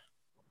bad?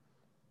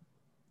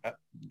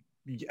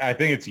 I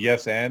think it's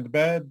yes and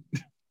bad.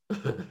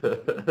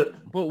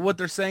 But what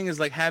they're saying is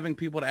like having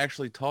people to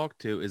actually talk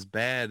to is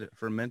bad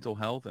for mental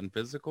health and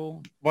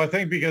physical. Well, I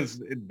think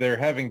because they're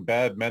having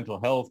bad mental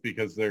health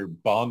because they're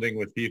bonding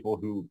with people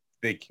who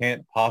they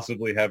can't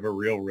possibly have a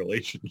real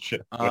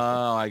relationship with.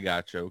 Oh, I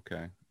got you.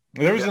 Okay.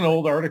 There was an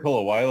old article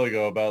a while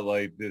ago about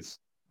like this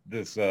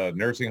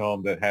nursing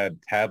home that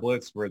had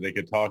tablets where they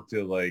could talk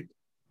to like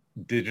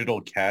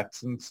digital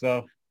cats and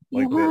stuff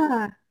like that.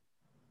 Yeah.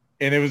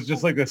 And it was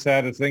just like the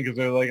saddest thing because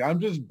they're like, I'm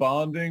just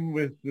bonding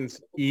with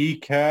this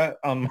e-cat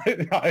on my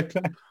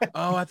iPad.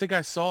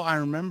 Oh, I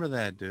remember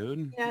that,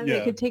 dude. Yeah, Yeah.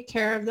 they could take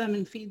care of them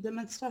and feed them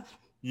and stuff.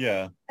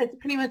 Yeah. It's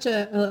pretty much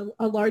a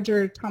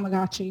larger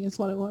Tamagotchi is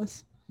what it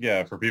was.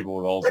 Yeah, for people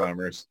with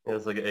Alzheimer's.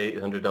 It's like an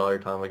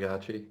 $800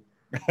 Tamagotchi.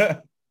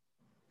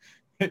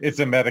 It's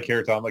a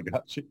Medicare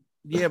Tamagotchi.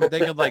 Yeah, but they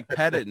could like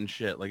pet it and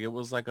shit. Like it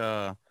was like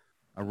a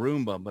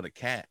Roomba, but a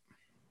cat.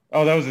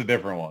 Oh, that was a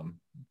different one.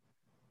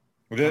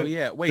 Oh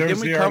yeah. Wait, there didn't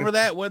was we the cover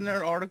that? Wasn't there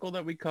an article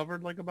that we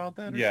covered like about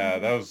that? Or Yeah,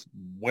 something? that was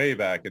way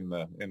back in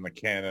the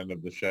canon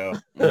of the show.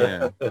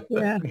 Yeah.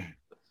 Yeah.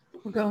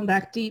 We're going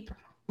back deep.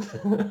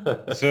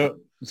 So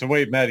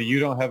wait, Maddie, you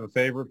don't have a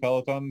favorite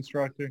Peloton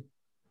instructor?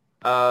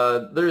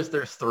 There's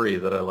three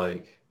that I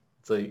like.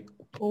 It's like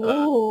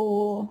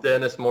Oh.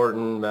 Dennis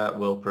Morton, Matt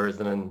Wilpers,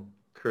 and then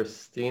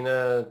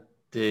Christina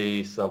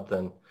D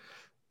something.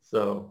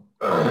 So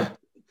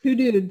Two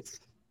dudes.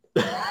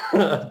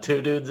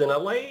 two dudes and a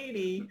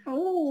lady.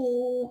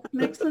 Oh,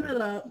 mixing it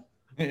up.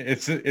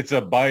 It's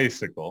a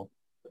bicycle.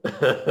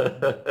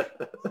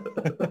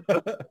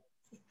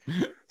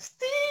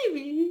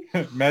 Stevie.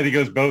 Maddie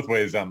goes both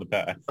ways down the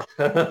path.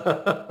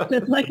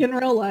 Just like in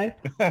real life.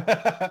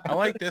 I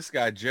like this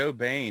guy, Joe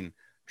Bain.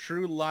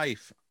 True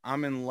life.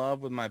 I'm in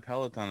love with my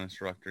Peloton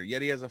instructor.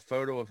 Yet he has a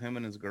photo of him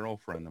and his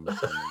girlfriend. I'm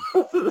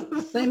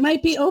assuming. They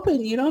might be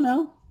open. You don't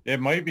know. It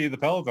might be the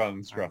Peloton I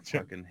instructor.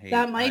 fucking hate.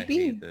 That might I be.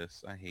 hate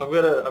this. I hate. I'm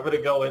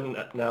gonna go in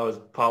now as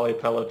Poly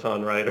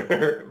Peloton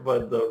writer,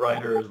 but the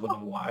writer is with a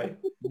Y.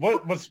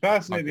 What's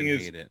fascinating Fucking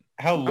is hate it.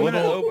 how I'm in an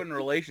little. open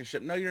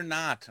relationship. No, you're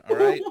not. All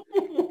right.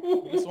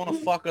 You just want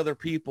to fuck other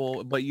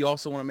people, but you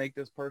also want to make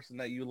this person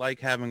that you like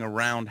having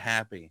around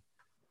happy.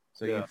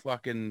 So Yeah. you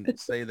fucking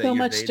It's say that so you're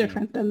much dating.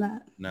 different than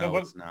that. No, No,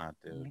 what- it's not,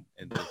 dude.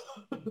 It just,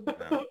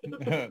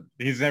 no.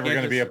 He's never Can't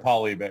going to be a just-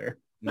 poly bear.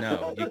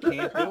 No, you can't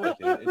do it,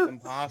 dude. It's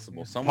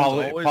impossible. Someone's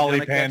Poly- always poly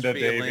gonna catch panda,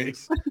 baby.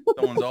 feelings.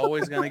 Someone's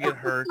always gonna get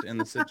hurt in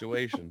the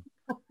situation.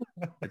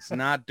 It's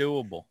not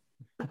doable.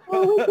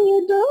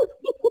 Oh,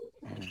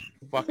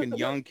 Fucking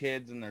young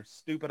kids and their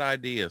stupid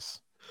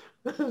ideas.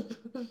 Better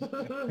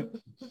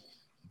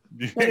I'm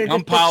just to cheat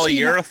on-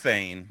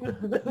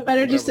 polyurethane.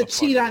 Better just to Whatever the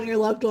cheat fuck on it your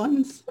loved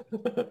ones.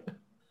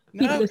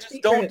 No, Keep it just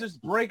secret. don't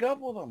just break up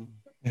with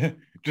them.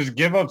 Just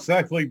give up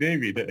sex like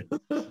Davey did.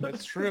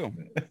 That's true.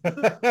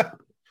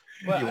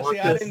 You But want see,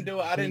 I this- didn't do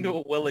it. I didn't do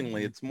it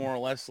willingly. It's more or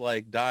less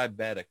like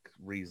diabetic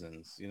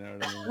reasons. You know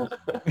what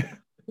I mean?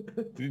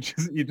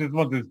 You just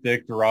want this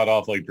dick to rot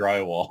off like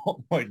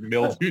drywall, like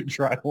mildew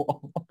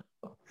drywall.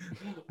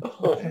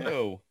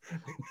 Ew.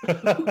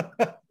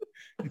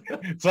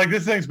 It's like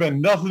this thing's been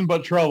nothing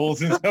but trouble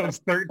since I was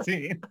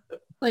 13.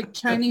 Like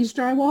Chinese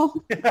drywall.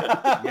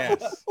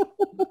 Yes.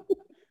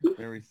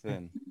 Very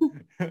thin.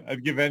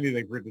 I'd give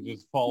anything for it to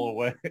just fall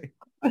away,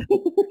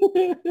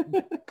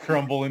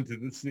 crumble into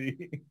the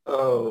sea.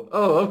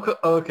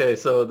 Okay.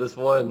 So this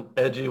one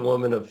edgy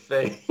woman of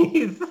faith,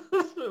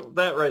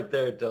 that right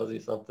there tells you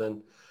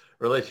something.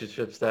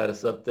 Relationship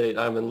status update.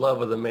 I'm in love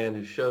with a man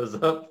who shows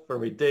up for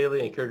me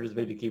daily, encourages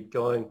me to keep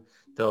going,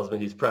 tells me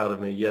he's proud of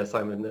me. Yes,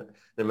 I'm in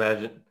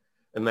an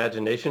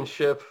imagination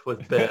ship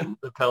with Ben,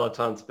 the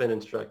Peloton spin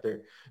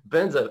instructor.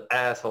 Ben's an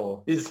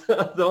asshole. He's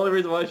the only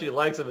reason why she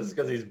likes him is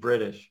because he's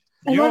British.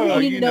 I You love know-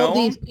 that you you know know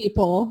these him?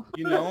 people.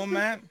 You know him,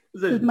 Matt?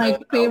 This is my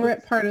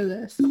favorite part of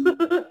this.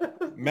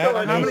 Matt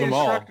How knows many, them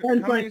all. how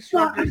many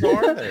instructors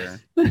are there?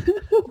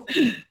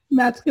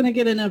 Matt's gonna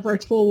get in a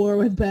virtual war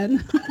with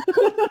Ben.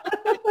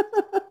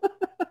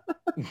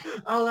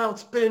 I'll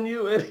outspin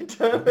you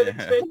anytime, any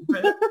day,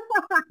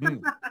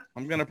 man.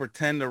 I'm gonna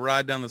pretend to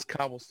ride down this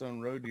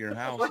cobblestone road to your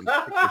house and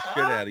kick the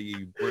shit out of you,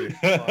 you British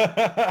fuck.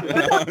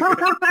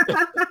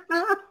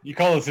 You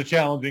call this a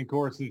challenging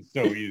course? It's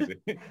so easy.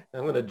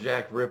 I'm gonna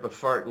Jack rip a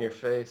fart in your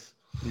face.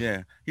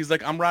 Yeah, he's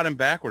like, I'm riding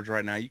backwards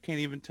right now. You can't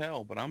even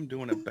tell, but I'm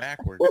doing it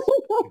backwards.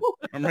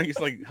 Remember, he's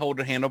like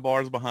holding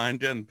handlebars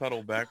behind you and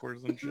pedal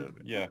backwards and shit.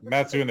 Yeah,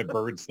 Matt's doing it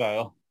bird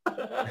style.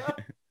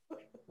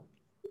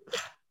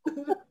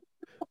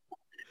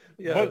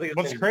 Yeah.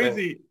 What's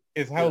crazy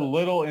is how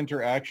little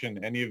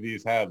interaction any of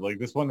these have. Like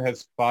this one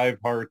has 5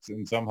 hearts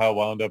and somehow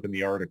wound up in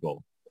the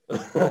article.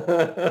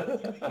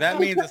 That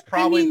means it's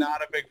probably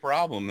not a big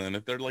problem then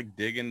if they're like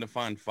digging to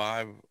find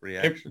 5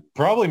 reactions. It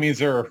probably means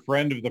they're a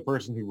friend of the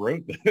person who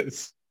wrote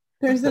this.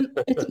 It's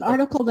an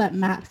article that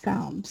Matt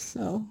found,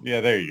 so.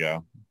 Yeah, there you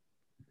go.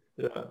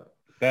 Yeah.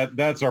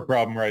 That's our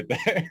problem right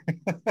there.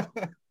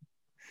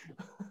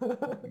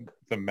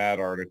 It's a Matt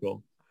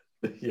article.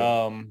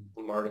 Yeah.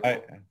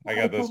 I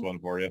got this one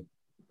for you.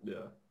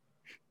 Yeah.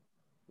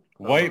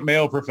 White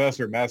male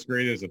professor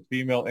masqueraded as a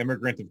female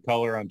immigrant of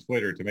color on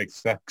Twitter to make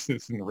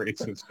sexist and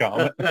racist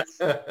comments.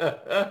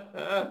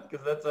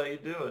 Because that's how you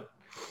do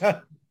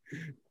it.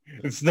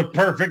 It's the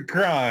perfect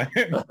crime.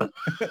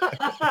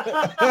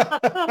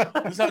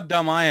 This is how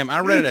dumb I am.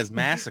 I read it as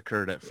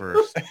massacred at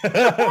first.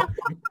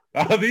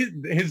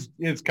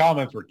 His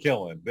comments were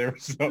killing. They were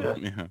so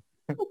Yeah.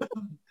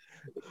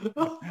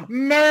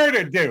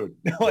 murder, dude.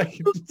 Like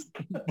just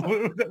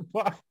blew the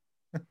fuck.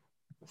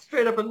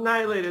 Straight up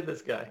annihilated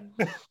this guy.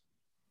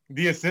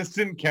 The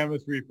assistant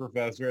chemistry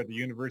professor at the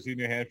University of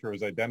New Hampshire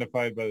was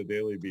identified by the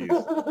Daily Beast.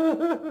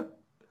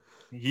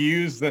 He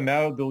used the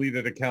now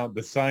deleted account,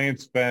 the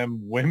Science Femme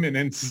Women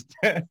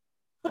Instead.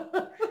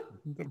 The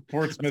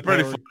Portsmouth.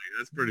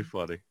 That's pretty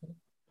funny.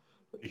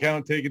 The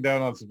account taken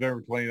down on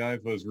September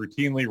 29th was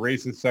routinely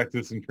racist,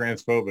 sexist, and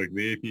transphobic.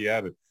 The AP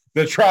added,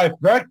 the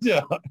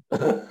trifecta.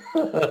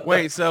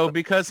 Wait, so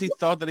because he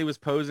thought that he was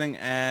posing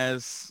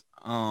as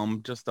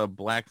just a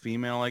black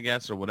female, I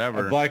guess, or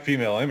whatever. A black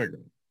female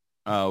immigrant.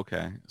 Oh,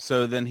 okay.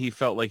 So then he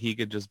felt like he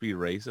could just be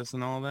racist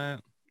and all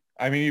that?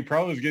 I mean, he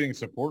probably was getting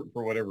support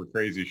for whatever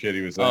crazy shit he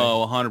was saying.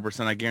 Oh,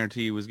 100%. I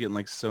guarantee he was getting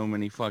like so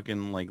many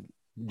fucking like...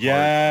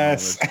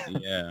 Yes.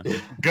 Yeah.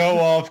 Go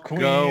off, queen.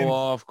 Go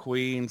off,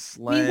 queen, I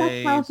slay. mean,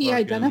 that's how he fucking-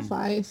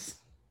 identifies.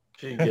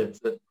 She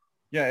gets it.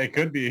 Yeah, it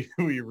could be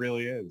who he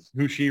really is,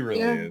 who she really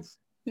is.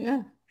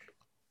 Yeah.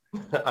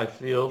 I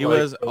feel He like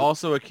was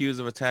also accused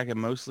of attacking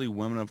mostly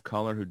women of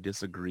color who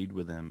disagreed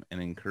with him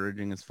and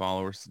encouraging his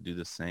followers to do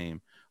the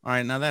same. All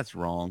right, now that's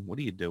wrong. What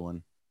are you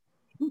doing?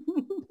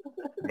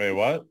 Wait,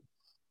 what?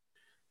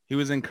 He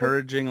was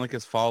encouraging like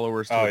his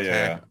followers to Oh, attack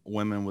yeah.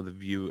 women with a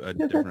Yeah,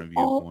 different that's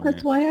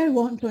viewpoint. why I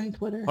won't join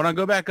Twitter. Hold on,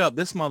 go back up.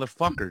 This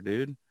motherfucker,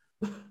 dude.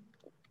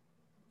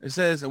 It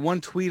says one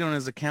tweet on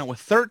his account with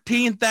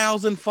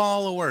 13,000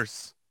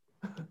 followers.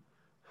 That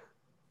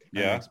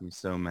Yeah. makes me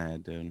so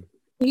mad, dude.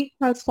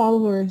 8,000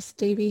 followers,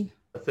 Davey.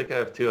 I think I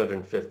have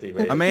 250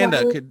 maybe.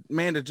 Amanda, why-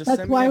 Amanda, just That's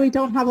send me why a we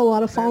don't have a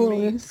lot of Send me,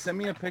 followers. send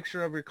me a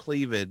picture of your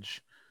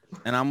cleavage,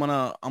 and I'm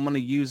gonna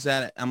use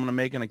that. I'm gonna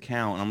make an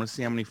account. And I'm gonna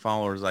see how many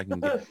followers I can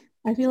get.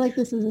 I feel like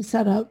this is a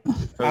setup. I'm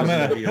Posing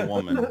gonna- to be a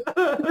woman.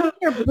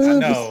 Your boobs,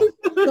 No.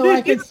 so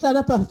I could set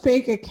up a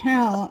fake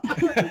account,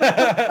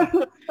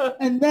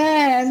 and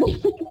then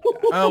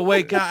Oh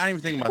wait, God, I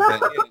didn't even think about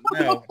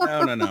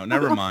that. Yeah, no.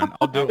 Never mind.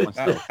 I'll do it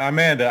myself.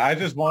 Amanda, I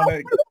just want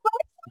to.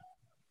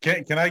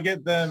 Can I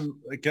get them?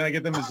 Can I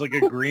get them as like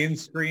a green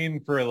screen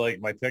for like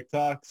my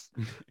TikToks?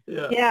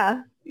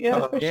 Yeah.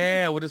 Yeah.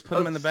 Yeah, we'll just put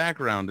them in the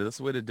background. That's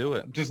the way to do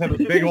it. Just have a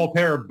big old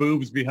pair of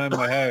boobs behind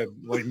my head,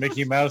 like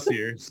Mickey Mouse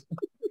ears,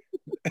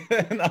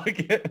 and I'll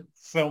get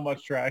so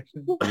much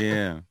traction.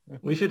 Yeah.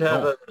 We should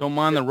have a Don't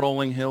mind the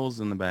rolling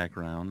hills in the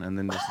background, and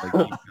then just like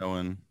keep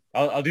going.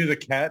 I'll do the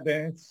cat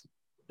dance.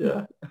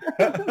 yeah.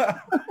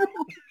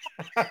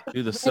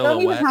 Do the I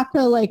don't even silhouette. have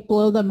to like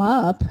blow them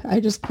up. I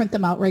just print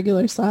them out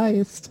regular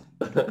sized.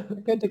 They're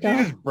good to You're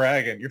go. just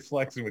bragging. You're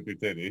flexing with your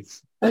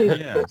titties.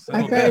 Yeah. I'm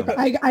settle very,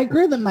 down. I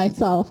grew them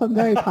myself. I'm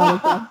very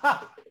proud of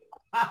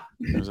them.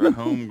 There's a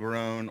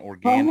homegrown,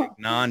 organic,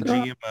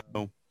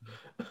 non-GMO.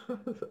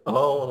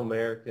 All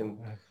American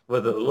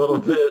with a little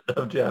bit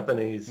of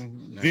Japanese.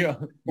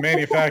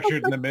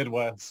 Manufactured in the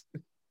Midwest.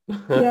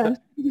 Yeah.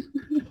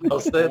 I'll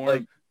say it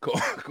like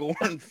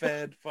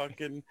Corn-fed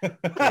fucking.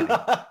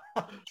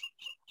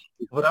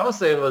 what I was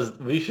saying was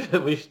we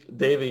should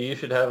Davey, you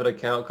should have an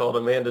account called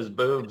Amanda's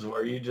Boobs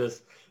where you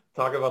just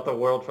talk about the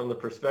world from the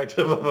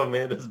perspective of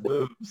Amanda's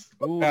boobs.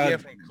 Ooh, God, yeah,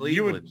 from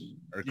you would- Cleveland.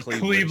 Or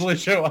Cleveland.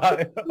 Cleveland,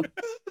 Ohio.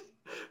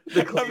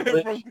 The I mean,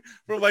 cleavage.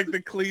 from like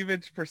the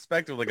cleavage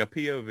perspective, like a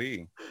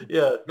POV.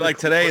 Yeah. Like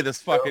today,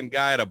 this fucking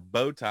guy had a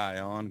bow tie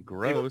on.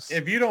 Gross.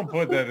 If you don't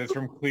put that, it's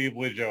from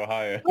Cleveland,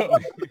 Ohio.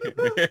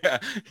 Yeah,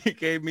 he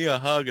gave me a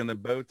hug and the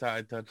bow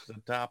tie touched the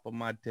top of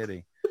my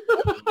titty.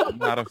 I'm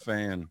not a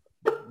fan.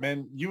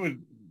 Man, you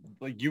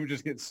would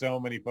just get so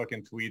many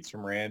fucking tweets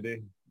from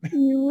Randy.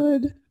 You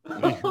would.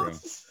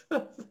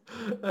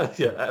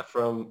 Yeah,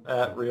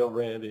 at Real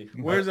Randy.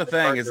 Where's the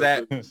thing is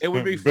that it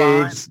would be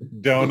fine. Boobs,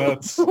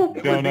 donuts,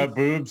 donut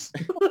boobs.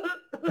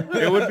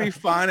 It would be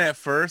fine at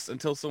first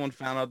until someone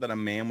found out that a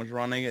man was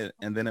running it,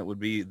 and then it would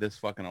be this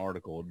fucking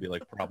article. It would be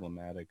like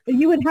problematic.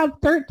 You would have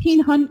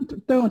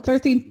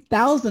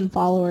 13,000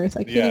 followers.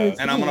 I can't Yeah. even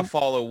And I'm say gonna it.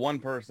 follow one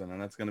person,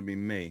 and that's gonna be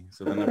me.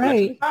 So then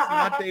Right. it's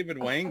not David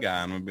Wayne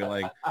guy. I'm gonna be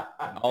like,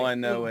 all I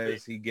know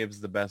is he gives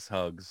the best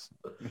hugs.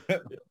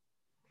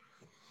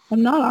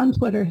 I'm not on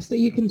Twitter, so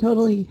you can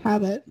totally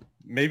have it.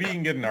 Maybe you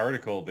can get an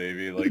article,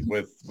 Davey, like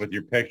with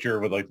your picture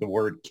with like the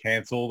word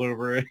canceled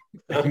over it.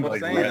 And, I'm like,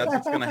 saying that's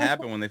what's gonna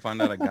happen when they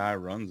find out a guy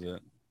runs it.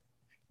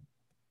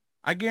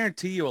 I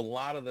guarantee you, a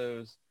lot of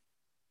those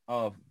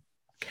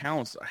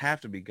accounts have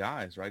to be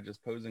guys, right?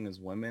 Just posing as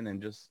women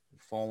and just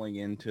falling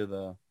into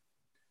the,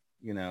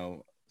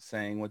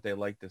 saying what they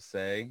like to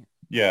say.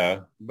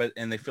 yeah,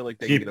 And they feel like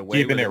they can get away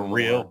keeping with it more.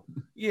 real.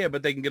 Yeah,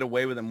 but they can get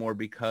away with it more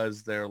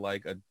because they're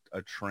like a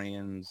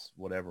trans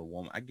whatever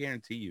woman. I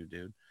guarantee you,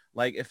 dude.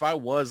 Like if I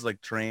was like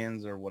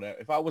trans or whatever,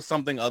 if I was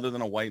something other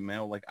than a white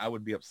male, like I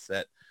would be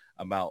upset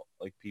about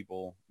like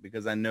people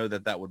because I know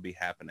that would be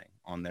happening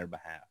on their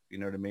behalf. You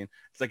know what I mean?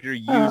 It's like you're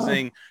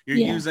using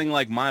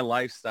like my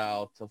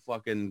lifestyle to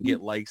fucking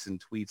get likes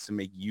and tweets to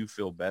make you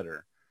feel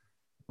better.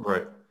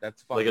 Right.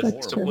 That's Like fucking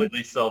it's horrible.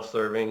 completely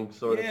self-serving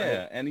sort of thing.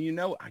 Yeah, and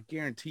I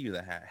guarantee you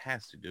that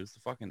has to do. It's the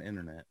fucking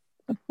internet.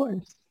 Of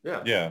course.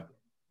 Yeah. Yeah.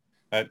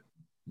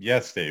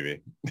 Yes,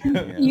 Davey.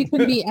 Yeah. You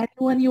can be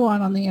anyone you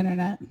want on the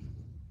internet.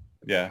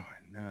 Yeah.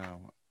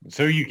 No.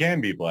 So you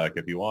can be black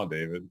if you want,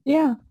 David.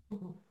 Yeah.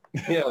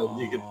 Yeah,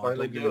 you can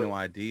finally don't give do me it. no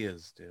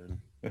ideas, dude.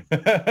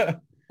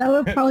 That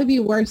would probably be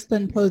worse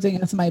than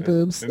posing as my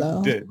boobs,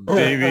 though.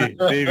 Davey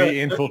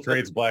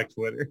infiltrates Black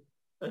Twitter.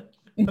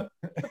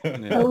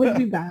 That would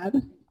be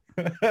bad.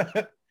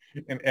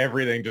 And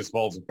everything just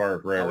falls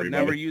apart for I would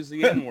everybody. never use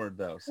the N word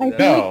though. So I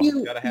that's, feel No. like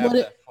you gotta have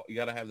wouldn't- that. You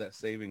gotta have that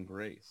saving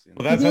grace. You know?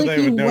 Well, I that's feel how like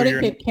they you would know wouldn't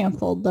you're. get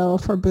canceled though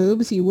for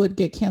boobs. You would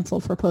get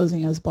canceled for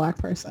posing as a black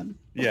person.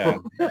 Yeah,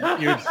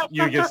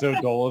 you get so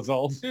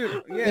dolezal.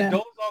 Dude, Yeah.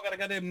 Dolezal got a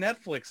goddamn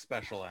Netflix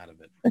special out of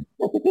it.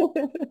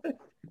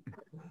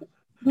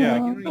 Yeah.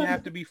 Like, you don't even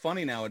have to be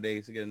funny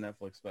nowadays to get a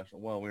Netflix special.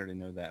 Well, we already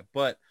know that,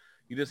 but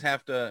you just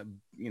have to,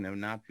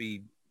 not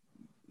be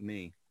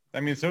me. I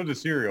mean, so do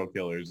serial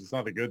killers. It's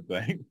not a good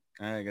thing.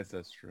 I guess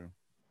that's true.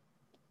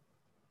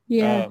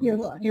 Yeah,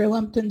 Um, you're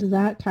lumped into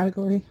that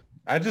category.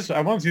 I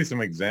want to see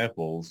some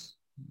examples.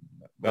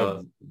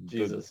 Of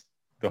Jesus.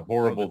 the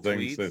horrible Oh, the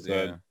things they tweets?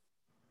 said. Yeah.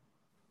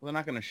 Well, they're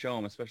not going to show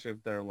them, especially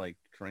if they're like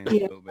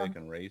transphobic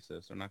and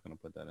racist. They're not going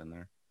to put that in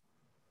there.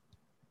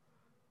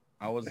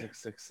 I was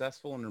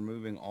successful in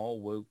removing all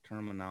woke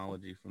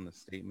terminology from the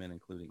statement,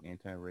 including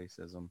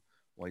anti-racism,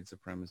 white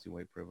supremacy,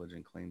 white privilege,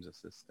 and claims of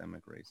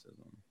systemic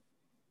racism.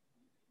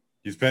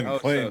 He's been Oh,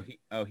 claimed.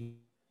 so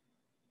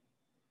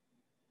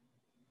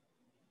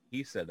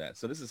he said that.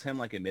 So this is him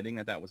like admitting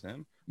that was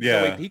him. So,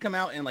 Yeah. wait, did he come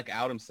out and like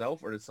out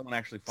himself, or did someone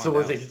actually find So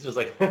was out? he just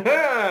like,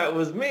 it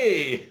was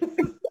me?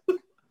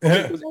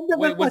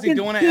 Wait, was he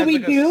doing it as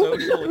like a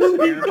social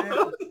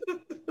experiment?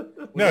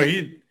 No,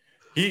 he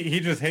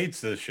just hates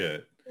this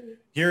shit.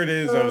 Here it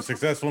is. I was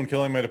successful in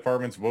killing my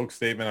department's woke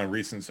statement on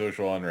recent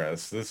social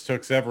unrest. This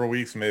took several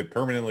weeks and may have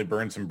permanently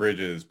burned some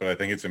bridges, but I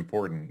think it's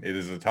important. It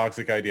is a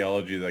toxic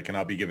ideology that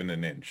cannot be given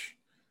an inch.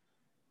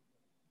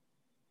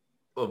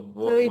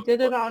 So he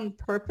did it on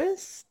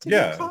purpose to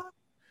Yeah. get caught?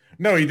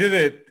 No, he did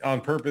it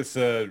on purpose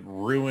to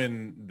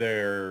ruin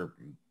their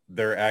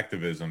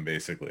activism,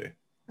 basically.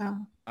 Oh.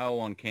 Oh,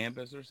 on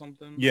campus or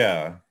something?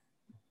 Yeah.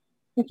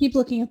 I keep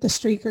looking at the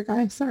streaker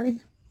guy. Sorry.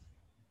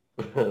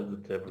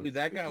 Dude,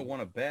 that guy won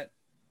a bet.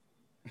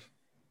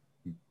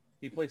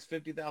 He placed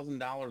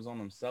 $50,000 on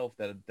himself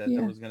that Yeah.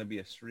 there was going to be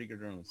a streaker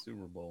during the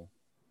Super Bowl.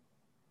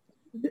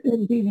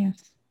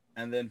 Genius.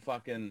 And then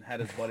fucking had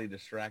his buddy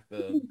distract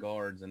the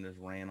guards and just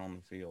ran on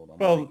the field. I'm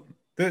like,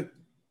 Well,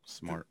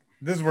 smart.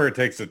 this is where it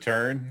takes a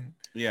turn.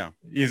 Yeah.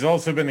 He's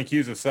also been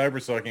accused of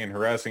cyberstalking and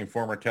harassing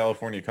former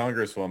California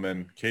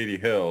Congresswoman Katie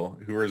Hill,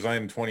 who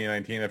resigned in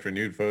 2019 after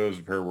nude photos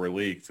of her were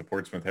leaked,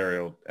 Portsmouth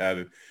Herald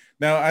added.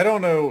 Now, I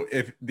don't know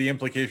if the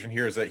implication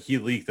here is that he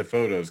leaked the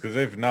photos, because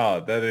if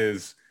not, that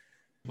is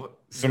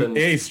some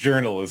ace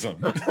journalism.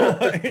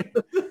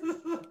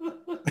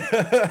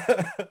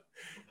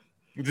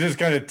 Just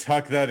kind of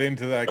tuck that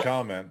into that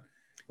comment.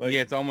 Like,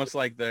 Yeah, it's almost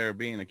like they're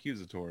being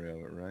accusatory of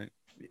it, right?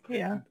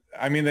 Yeah.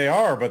 I mean, they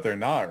are, but they're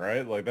not,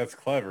 right? Like, that's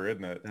clever,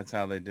 isn't it? That's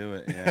how they do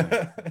it,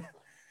 yeah.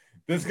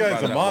 This guy's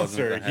Glad a that wasn't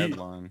monster. the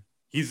headline.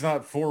 He's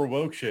not for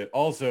woke shit.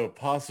 Also,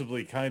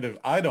 possibly kind of,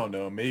 I don't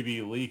know,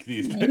 maybe leak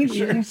these Maybe.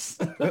 pictures.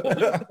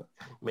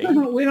 Maybe.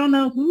 We don't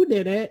know who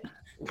did it,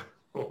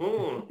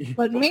 Mhm.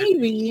 but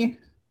maybe.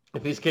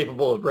 If he's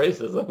capable of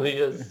racism, he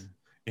is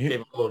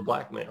capable of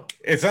blackmail.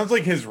 It sounds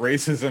like his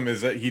racism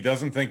is that he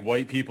doesn't think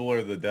white people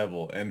are the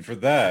devil. And for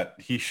that,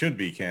 he should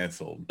be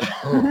canceled.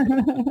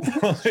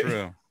 It's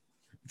true.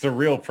 It's a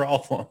real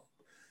problem.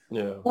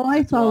 Yeah. All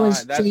I saw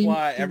was That's James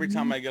why every Dean.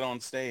 time I get on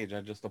stage,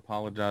 I just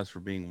apologize for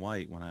being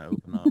white when I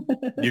open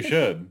up. You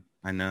should.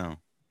 I know.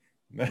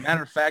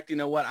 Matter of fact, you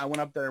know what? I went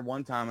up there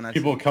one time and I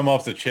People said, come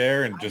off the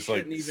chair and I just like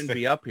shouldn't even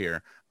be up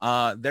here.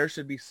 There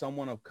should be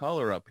someone of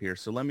color up here.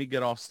 So let me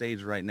get off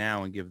stage right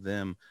now and give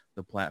them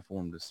the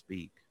platform to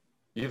speak.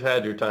 You've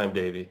had your time,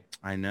 Davey.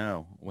 I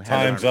know.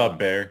 Time's up,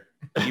 Bear.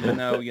 Even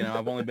though, you know,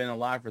 I've only been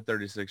alive for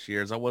 36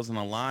 years. I wasn't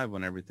alive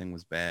when everything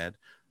was bad.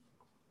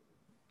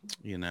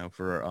 You know,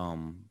 for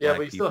Yeah, black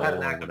but you still had an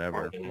people or active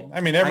whatever. part in it.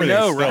 I mean, everything's I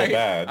know, still right?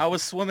 bad. I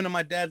was swimming in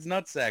my dad's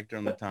nutsack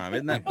during the time.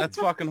 Isn't that's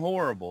fucking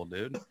horrible,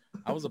 dude.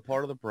 I was a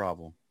part of the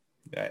problem.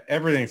 Yeah,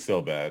 everything's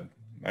still bad.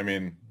 I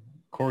mean,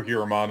 Corky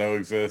Romano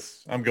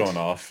exists. I'm going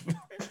off.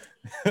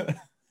 You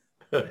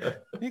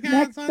guys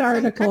Next want some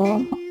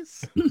article.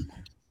 cookies?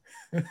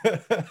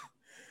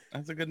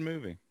 That's a good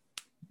movie.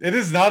 It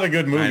is not a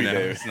good movie, I know,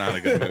 Dave. it's not a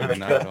good movie,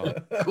 not at all.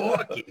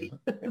 Corky.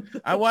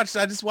 I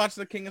just watched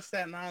The King of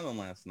Staten Island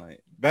last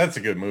night. That's a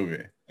good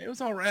movie. It was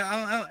all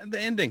right. The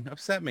ending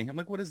upset me. I'm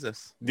like, what is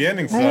this? The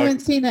ending I haven't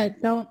sucked. seen it.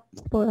 Don't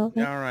spoil it.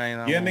 Yeah, all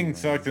right. The ending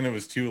sucked and it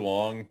was too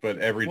long, but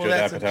every Well,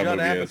 Judd that's a Apatow Judd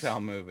movie is.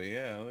 Apatow movie.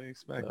 Yeah, what do you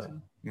expect?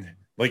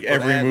 Like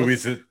every add-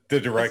 movie's the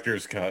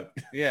director's cut.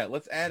 Yeah,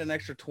 let's add an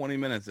extra 20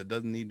 minutes. It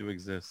doesn't need to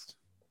exist.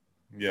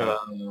 Yeah.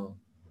 So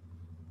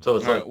it's All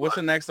like, right, what's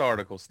the next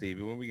article,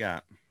 Stevie? What we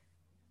got?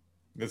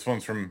 This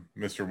one's from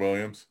Mr.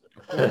 Williams.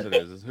 Of course it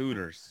is. It's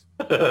Hooters.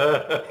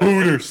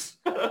 Hooters.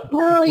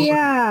 Hell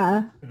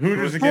yeah.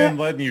 Hooters again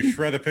letting you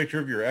shred a picture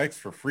of your ex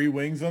for free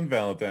wings on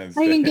Valentine's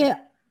I can Day.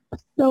 get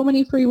so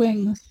many free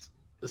wings.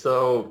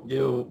 so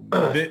you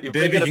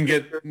Davey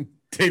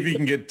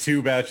can get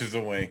 2 batches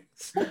of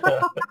wings.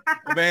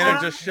 Abana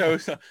just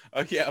shows up.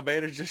 Oh yeah,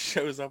 Abana just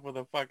shows up with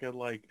a fucking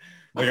like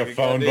A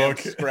phone goddamn book.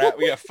 Scrap.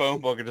 We got a phone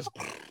book and just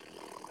pick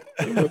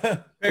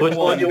Which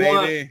one you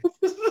baby.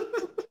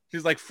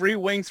 She's like, free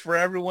wings for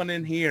everyone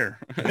in here.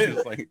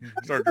 Just like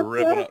start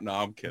ripping up. No,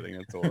 I'm kidding.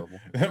 It's horrible.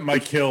 My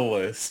kill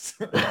list.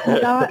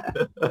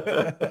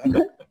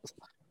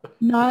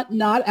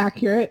 Not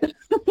accurate.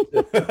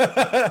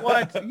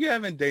 What? You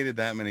haven't dated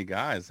that many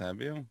guys,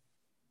 have you?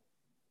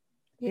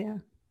 Yeah.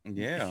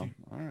 Yeah.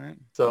 All right.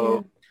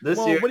 So this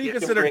Well, year, what do you can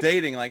consider bring-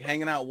 dating? Like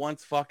hanging out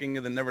once, fucking,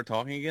 and then never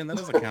talking again? That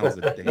doesn't count as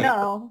a date.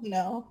 No.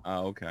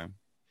 Oh, okay.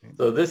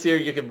 So this year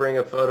you could bring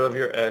a photo of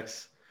your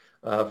ex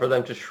for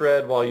them to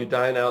shred while you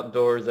dine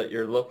outdoors at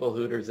your local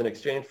Hooters in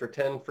exchange for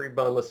 10 free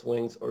boneless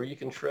wings, or you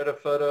can shred a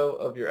photo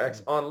of your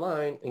ex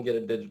online and get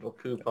a digital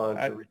coupon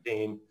to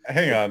redeem.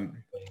 Hang on.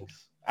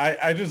 Wings.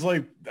 I just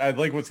like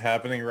what's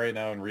happening right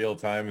now in real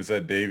time is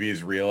that Davey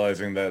is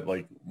realizing that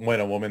like when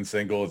a woman's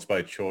single, it's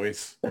by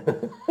choice.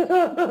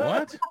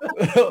 What?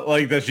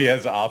 Like that she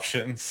has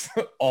options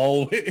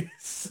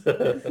always.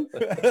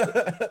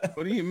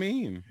 What do you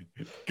mean?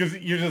 Because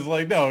you're just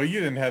like, no, you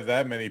didn't have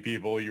that many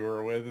people you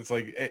were with. It's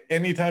like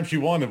anytime she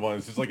wanted one,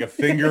 it's just like a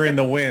finger in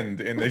the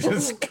wind and they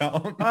just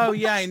come. Oh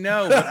yeah, I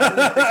know. But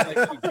I don't think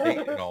like you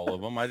dated all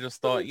of them. I just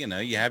thought, you know,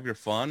 you have your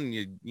fun,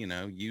 and you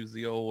know, use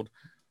the old,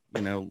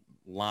 you know,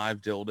 live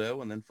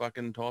dildo and then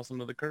fucking toss them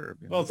to the curb.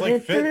 You know? Well, it's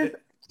like This is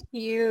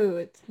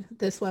cute.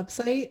 This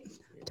website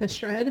to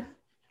shred.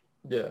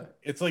 Yeah.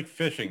 it's like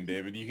fishing,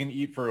 David. You can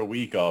eat for a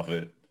week off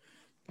it.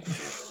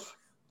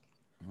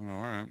 All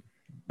right.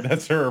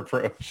 That's her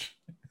approach.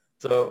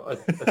 So I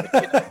think,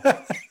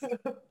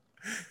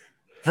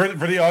 For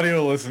the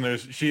audio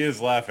listeners, she is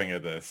laughing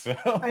at this. So.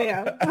 I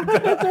am.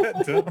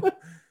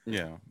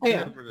 Yeah. I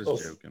am. We're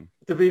just joking.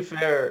 to be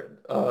fair,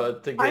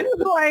 to I get, know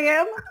who I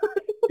am.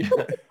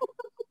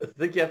 I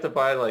think you have to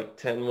buy like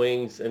 10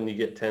 wings and you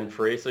get 10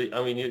 free. So,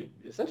 I mean, you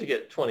essentially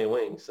get 20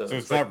 wings. So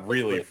it's like not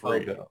really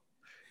free. $20.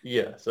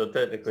 Yeah. So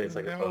technically it's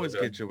like They a always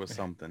photo. get you with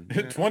something.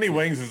 20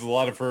 wings is a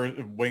lot of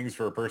wings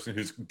for a person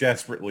who's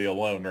desperately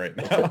alone right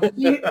now.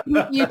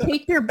 You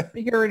take your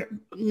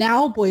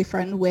now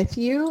boyfriend with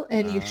you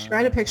and you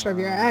shred a picture of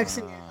your ex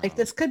and you're like,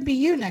 this could be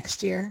you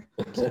next year.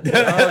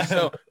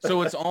 Oh,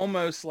 so it's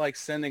almost like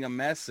sending a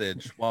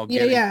message while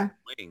getting Yeah.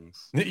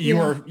 wings.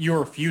 You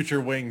are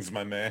future wings,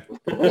 my man.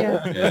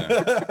 Yeah.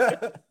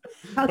 Yeah.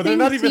 But they're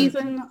not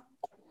even-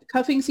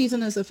 Cuffing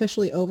season is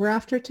officially over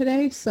after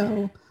today,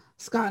 so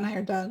Scott and I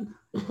are done.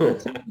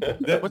 What's a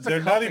They're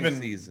not cuffing even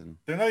season?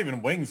 they're not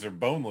even wings, they're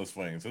boneless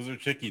wings. Those are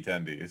chicky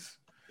tendies.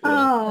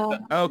 Oh,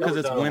 Oh, because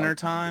it's No. winter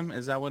time?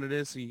 Is that what it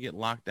is? So you get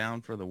locked down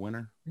for the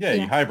winter? Yeah,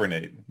 Yeah. you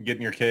hibernate. You get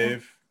in your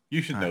cave.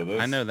 You should know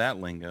this. I know that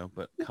lingo,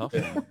 but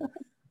cuffing.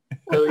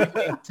 So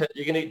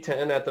you can eat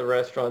 10 at the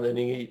restaurant, then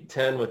you eat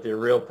 10 with your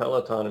real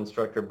Peloton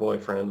instructor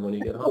boyfriend when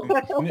you get home.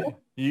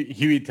 You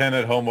eat 10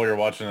 at home while you're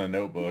watching a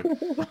Notebook.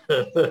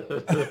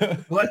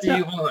 What do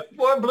you want?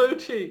 More blue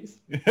cheese.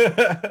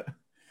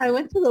 I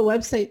went to the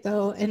website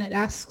though, and it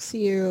asks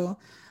you,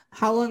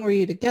 how long were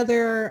you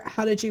together?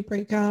 How did you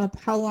break up?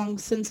 How long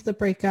since the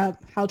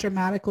breakup? How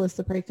dramatic was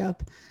the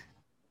breakup?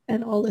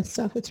 And all this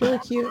stuff. It's really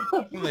cute.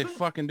 Are they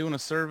fucking doing a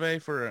survey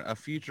for a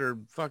future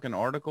fucking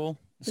article?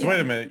 So wait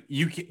a minute.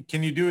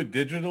 Can you do it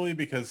digitally?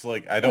 Because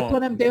like I don't.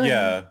 what I'm doing.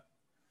 Yeah.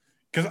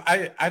 Because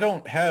I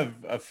don't have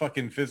a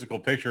fucking physical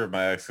picture of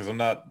my ex because I'm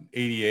not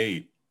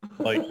 88.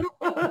 Like,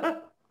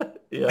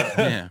 Yeah.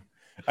 Yeah.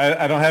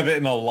 I don't have it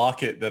in a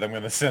locket that I'm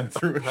going to send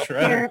through a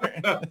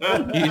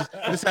shredder. You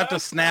just have to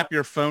snap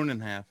your phone in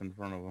half in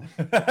front of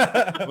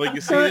them. Like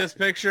you see this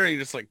picture and you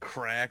just like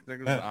crack. There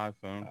goes the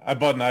iPhone. I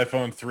bought an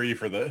iPhone 3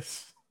 for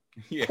this.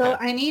 Yeah. So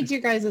I need you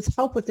guys'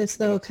 help with this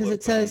though, because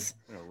it says,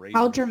 Raise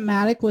how it.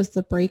 dramatic was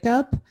the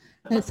breakup?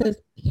 And it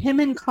says him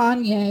and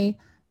Kanye,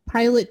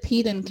 Pilot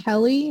Pete and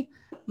Kelly,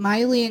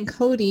 Miley and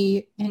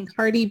Cody, and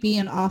Cardi B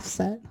and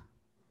Offset.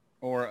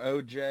 Or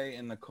OJ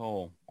and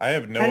Nicole. I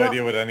have no I don't-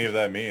 idea what any of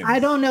that means. I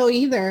don't know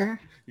either.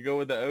 You go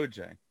with the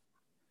OJ.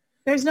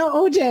 There's no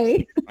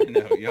OJ. I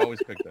know. You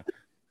always pick the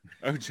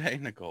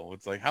OJ Nicole.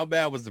 It's like, how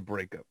bad was the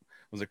breakup?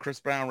 Was it Chris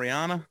Brown,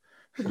 Rihanna?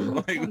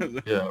 Like, was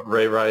it Yeah,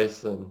 Ray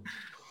Rice and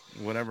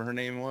whatever her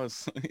name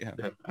was. Yeah.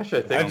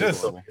 actually, I think I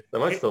just- they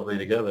might still be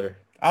together.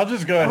 I'll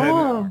just go ahead.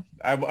 Oh.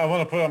 I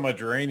want to put on my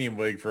geranium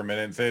wig for a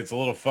minute and say it's a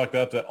little fucked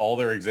up that all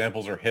their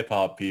examples are hip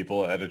hop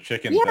people at a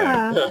chicken thing.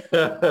 Yeah.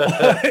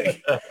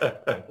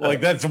 Like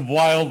that's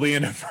wildly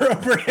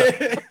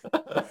inappropriate.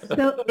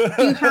 So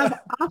you have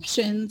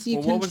options. You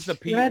Well, can what was the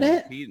Pete? shred one?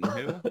 it. Pete and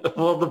who?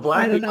 Well, the I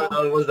black don't people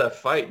know. know was that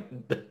fight.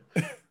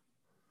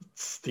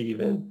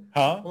 Steven.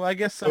 Huh? Well, I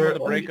guess some of the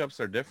Or- breakups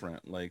are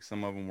different. Like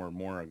some of them were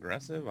more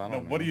aggressive. I No,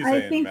 don't know. what are you I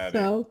saying, think Maddie?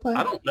 so, I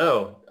but don't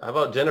know. How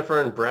about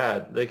Jennifer and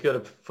Brad? They could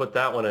have put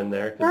that one in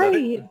there. 'Cause that-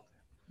 right,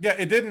 Yeah,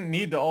 it didn't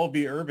need to all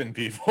be urban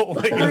people.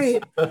 Like,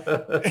 right.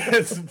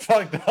 it's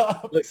fucked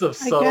up. like some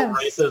subtle guess.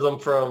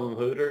 racism from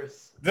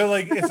Hooters. They're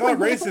like, it's not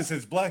racist.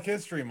 It's Black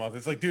History Month.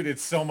 It's like, dude,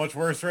 it's so much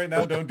worse right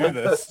now. Don't do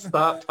this.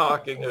 Stop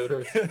talking,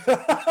 Hooters.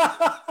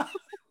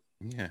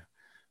 Yeah.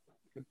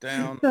 Put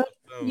down. So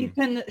the you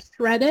phone. can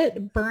shred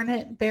it, burn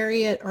it,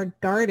 bury it, or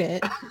dart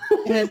it.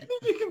 And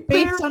You can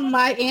based on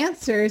my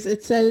answers,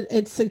 it said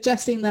it's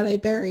suggesting that I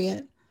bury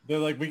it. They're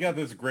like, we got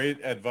this great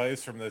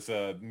advice from this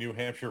New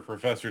Hampshire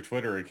professor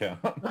Twitter account.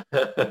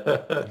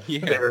 Yeah.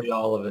 bury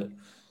all of it.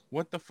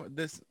 What the fuck?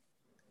 This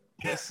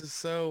is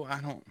so. I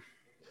don't.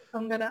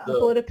 I'm gonna So-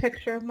 upload a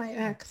picture of my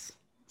ex.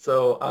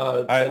 So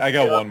I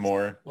got one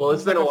more. Well,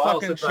 it's been a like while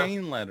fucking since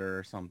chain letter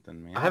or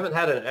something, man. I haven't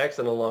had an ex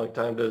in a long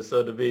time,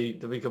 so to be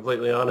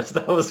completely honest,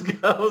 I was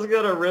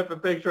gonna rip a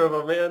picture of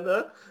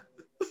Amanda.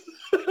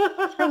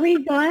 Are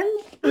we done?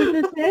 Is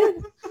this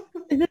it?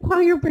 Is this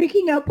how you're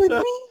breaking up with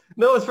me?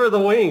 No, it's for the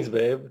wings,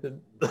 babe.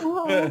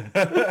 Oh,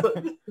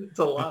 It's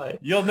a lie.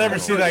 You'll never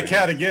see that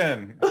cat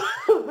again.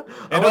 I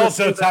And wanna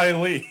also see Ty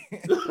Lee.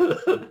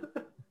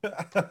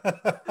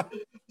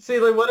 See,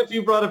 like, what if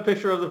you brought a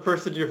picture of the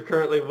person you're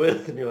currently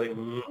with, and you're like,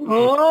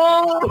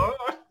 oh.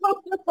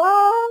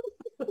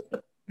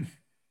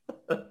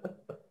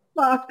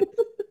 Fuck.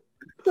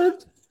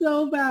 That's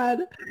so bad.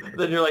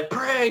 then you're like,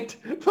 pranked,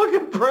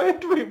 fucking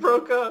pranked. We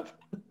broke up.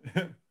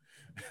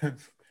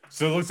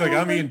 So it looks like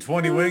I'm eating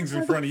 20 wings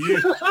in front of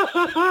you.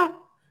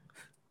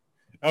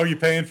 Oh, you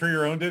paying for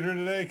your own dinner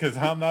today? Because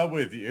I'm not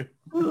with you.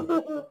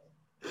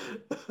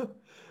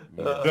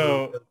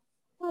 So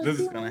this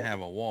is Gonna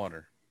have a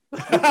water.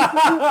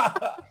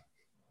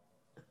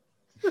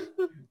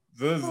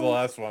 So this is the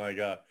last one I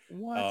got.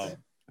 What?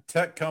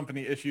 Tech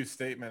company issues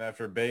statement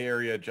after Bay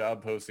Area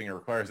job posting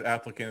requires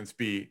applicants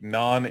be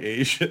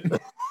non-Asian.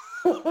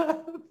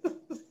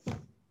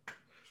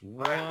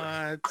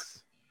 What?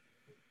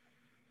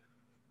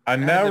 I Had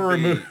now to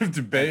be-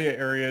 removed Bay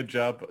Area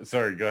job.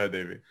 Sorry, go ahead,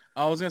 Davey.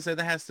 I was gonna say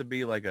that has to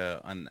be like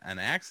an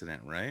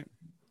accident, right?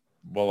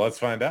 Well, let's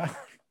find out.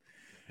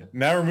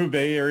 Now removed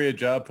Bay Area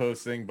job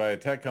posting by a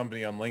tech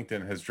company on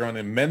LinkedIn has drawn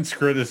immense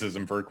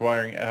criticism for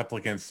requiring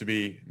applicants to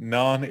be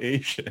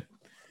non-Asian.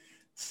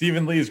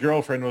 Stephen Lee's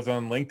girlfriend was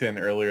on LinkedIn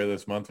earlier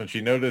this month when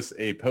she noticed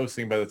a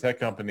posting by the tech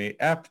company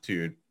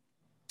Aptitude.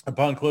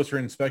 Upon closer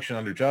inspection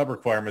under job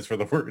requirements for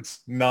the words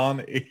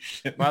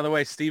non-Asian. By the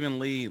way, Stephen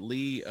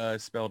Lee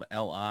spelled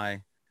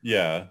L-I,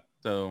 Yeah.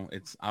 so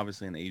it's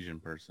obviously an Asian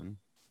person.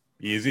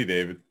 Easy,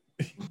 David.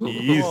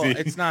 Easy. Well,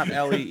 it's not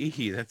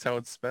L-E-E. That's how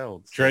it's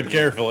spelled. Tread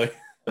carefully.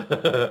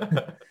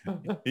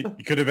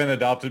 He could have been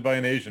adopted by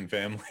an Asian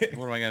family.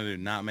 What am I gonna do?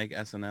 Not make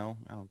SNL?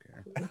 I don't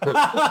care.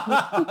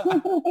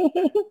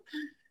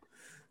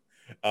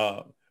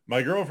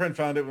 My girlfriend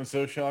found it and was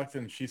so shocked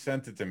and she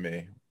sent it to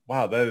me.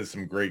 Wow, that is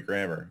some great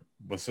grammar.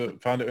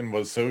 Found it and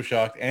was so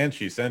shocked and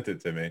she sent it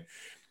to me.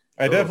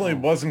 I definitely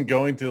wasn't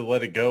going to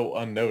let it go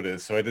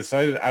unnoticed, so I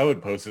decided I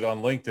would post it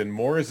on LinkedIn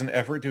more as an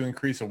effort to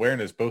increase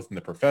awareness both in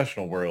the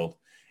professional world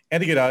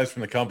and to get eyes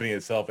from the company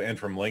itself and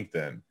from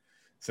LinkedIn,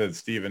 said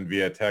Stephen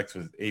via text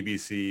with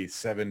ABC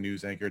 7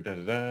 news anchor.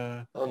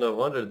 Oh, no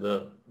wonder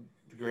the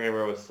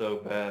grammar was so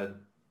bad.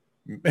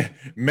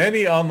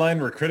 Many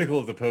online were critical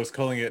of the post,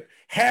 calling it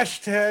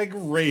hashtag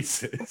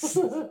racist.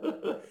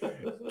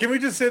 Can we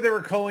just say they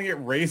were calling it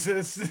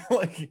racist?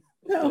 Like,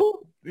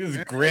 No. this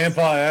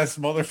grandpa ass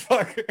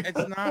motherfucker.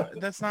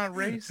 That's not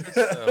racist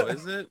though,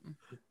 is it?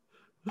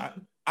 I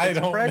It's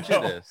don't know.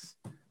 prejudice.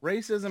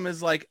 Racism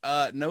is like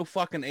no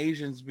fucking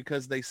Asians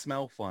because they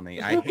smell funny.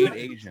 I hate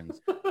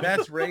Asians.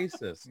 That's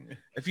racist.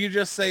 If you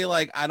just say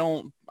like, I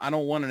don't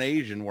want an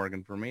Asian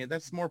working for me,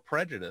 that's more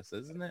prejudice,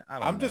 isn't it? I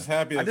don't I'm know. just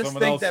happy that I just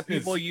someone think else that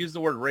people is... use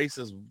the word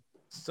racist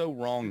so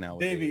wrong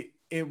nowadays. Davey,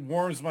 it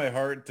warms my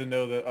heart to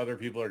know that other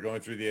people are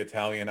going through the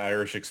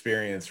Italian-Irish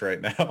experience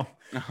right now.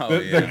 Oh,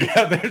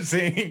 yeah. They're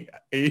saying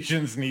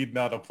Asians need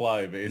not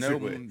apply, No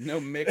basically.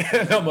 mix,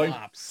 And no I'm like-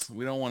 mops.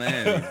 We don't want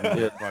any of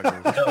these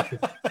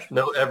motherfuckers.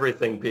 No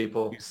everything,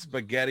 people. You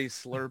spaghetti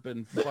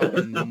slurping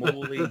fucking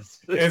mooly.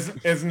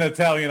 As an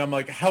Italian, I'm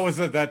like, how is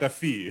it that to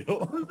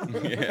feel?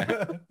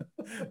 Yeah.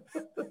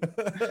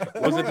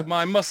 Was it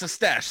my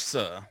mustache,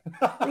 sir?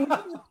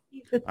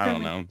 I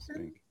don't know.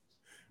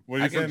 What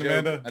are I you can saying, joke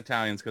Amanda?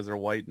 Italians because they're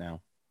white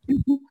now.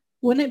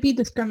 Wouldn't it be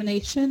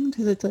discrimination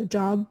because it's a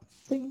job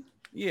thing?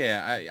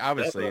 Yeah,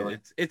 obviously Definitely.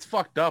 it's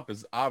fucked up,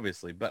 is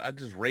obviously, but I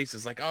just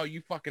racist like, oh,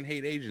 you fucking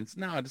hate Asians.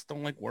 No, I just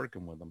don't like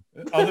working with them.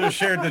 Others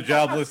shared the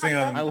job listing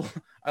on...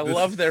 I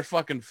love their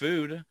fucking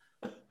food.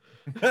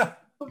 Fuck.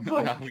 I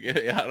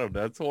don't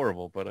know, it's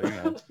horrible, but you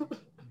know,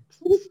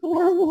 It's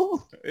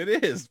horrible.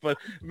 it is. But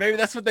maybe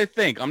that's what they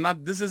think. I'm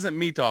not. This isn't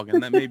me talking.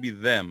 That may be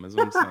them, is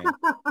what I'm saying.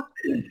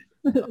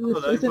 Oh,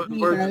 This they isn't put me,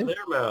 words in guys.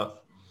 their mouth.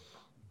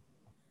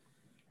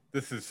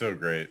 This is so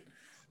great.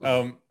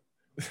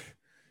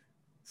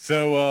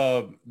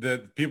 So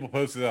the people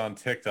posted it on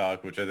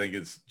TikTok, which I think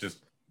is just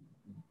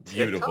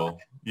beautiful. TikTok?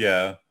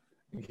 Yeah.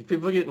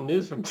 People getting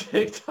news from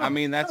TikTok. I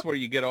mean, that's where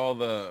you get all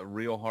the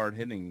real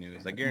hard-hitting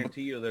news. I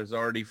guarantee you there's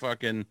already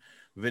fucking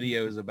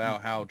videos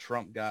about how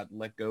Trump got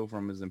let go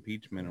from his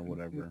impeachment or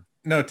whatever.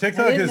 No,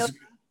 didn't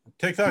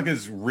TikTok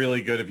is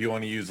really good if you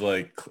want to use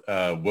like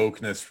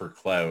wokeness for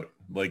clout.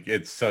 Like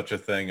it's such a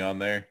thing on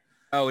there.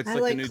 Oh, it's I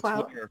like like the new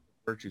clout. Twitter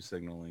virtue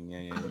signaling.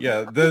 Yeah.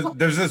 Yeah,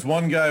 there's this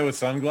one guy with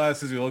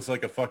sunglasses who looks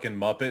like a fucking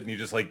Muppet, and he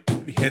just like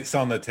hits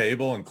on the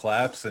table and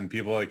claps, and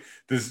people are like,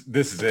 this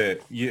is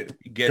it. You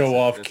He gets go it.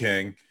 off, This-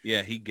 King.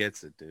 Yeah, he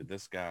gets it, dude.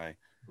 This guy.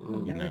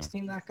 Mm. You Never know.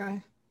 seen that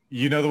guy.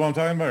 You know the one I'm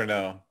talking about or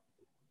no?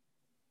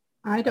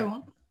 I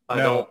don't. I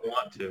No. don't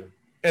want to.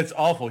 It's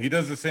awful. He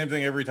does the same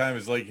thing every time.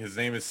 It's like his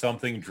name is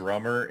something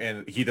drummer,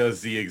 and he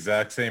does the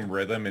exact same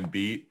rhythm and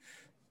beat,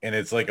 and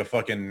it's like a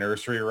fucking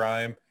nursery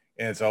rhyme,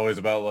 and it's always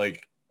about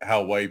like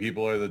how white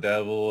people are the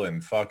devil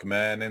and fuck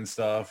men and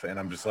stuff. And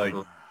I'm just like,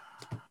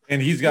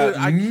 and he's got Dude,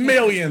 I can't-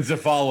 millions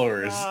of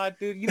followers. God,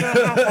 dude, you know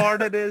how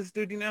hard it is,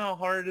 dude. You know how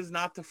hard it is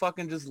not to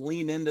fucking just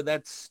lean into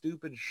that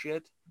stupid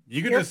shit.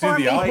 You could Your just do the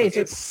farming opposite. page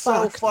It's is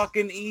so fucked.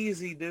 fucking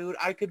easy, dude.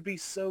 I could be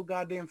so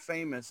goddamn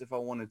famous if I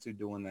wanted to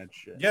doing that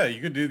shit. Yeah, you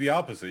could do the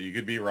opposite. You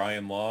could be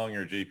Ryan Long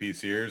or JP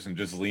Sears and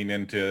just lean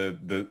into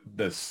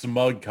the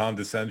smug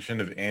condescension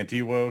of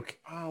anti-woke.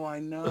 Oh, I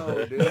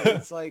know, dude.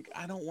 It's like,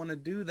 I don't want to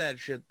do that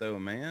shit though,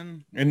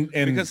 man. And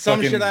Because some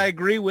fucking- shit I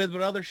agree with,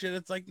 but other shit,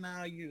 it's like,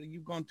 nah,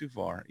 you've gone too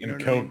far. You know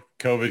and what I mean?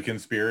 COVID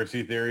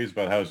conspiracy theories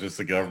about how it's just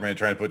the government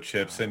trying to put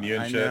chips in you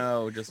and I shit.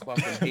 know, just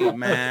fucking hate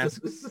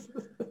masks.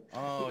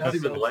 Oh, Not it's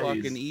even so Lay's.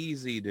 fucking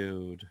easy,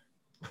 dude.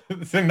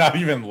 They're not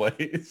even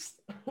laced.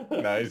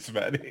 Nice,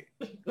 Maddie.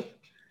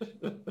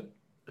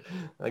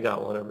 I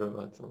got one every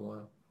once in a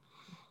while.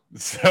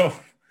 So,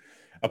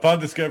 upon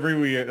discovery,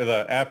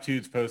 the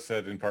Aptitudes post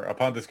said in part,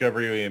 upon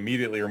discovery, we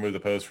immediately removed the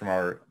post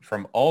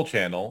from all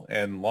channel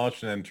and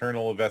launched an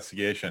internal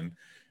investigation,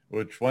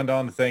 which went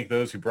on to thank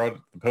those who brought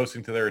the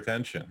posting to their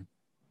attention.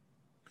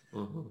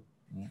 Mhm.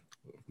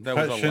 That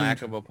was a Shouldn't-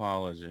 lack of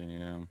apology,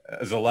 yeah.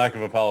 As a lack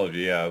of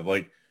apology, yeah.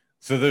 Like,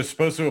 so they're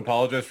supposed to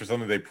apologize for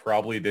something they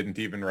probably didn't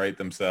even write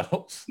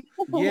themselves.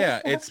 Yeah,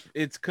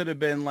 it's could have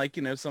been like,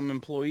 you know, some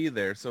employee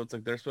there. So it's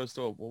like they're supposed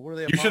to, well, what are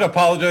they? You should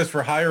apologize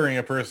for hiring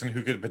a person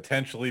who could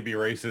potentially be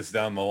racist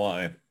down the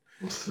line.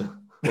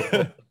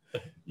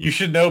 You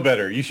should know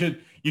better. You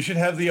should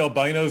have the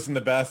albinos in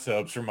the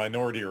bathtubs from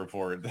Minority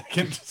Report that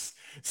can just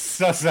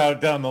suss out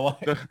down the line.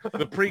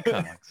 The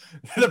precogs.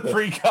 The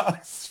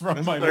precogs from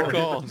That's what they're Minority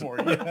called.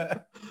 Report. Yeah.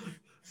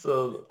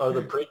 So are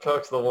the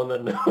precogs the one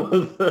that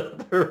knows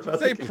that they're about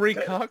Say to get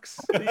precogs.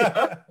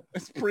 The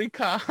It's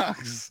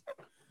precogs.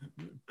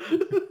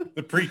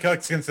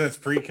 precox can sense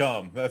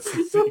pre-cum. That's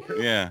the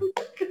secret. Yeah.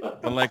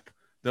 They're like,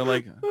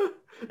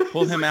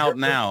 pull him out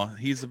now.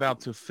 He's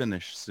about to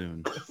finish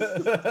soon.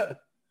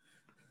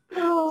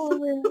 Oh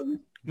man.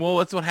 Well,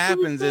 that's what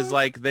happens is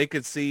like they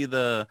could see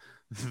the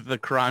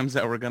crimes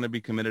that were going to be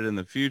committed in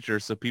the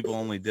future. So people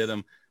only did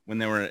them when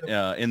they were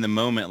in the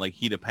moment, like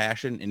heat of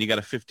passion, and you got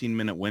a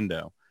 15-minute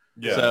window.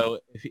 Yeah. So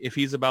if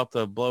he's about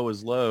to blow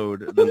his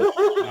load, then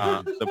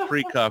the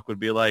precock would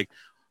be like,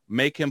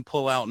 make him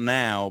pull out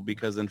now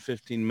because in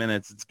 15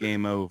 minutes it's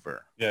game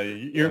over. Yeah,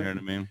 You know what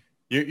I mean?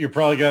 you're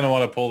probably gonna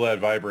want to pull that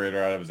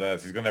vibrator out of his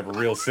ass. He's gonna have a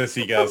real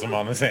sissy-gasm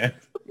on his hand.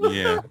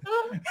 Yeah.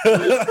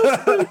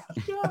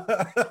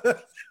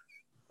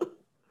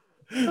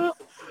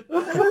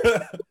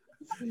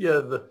 Yeah,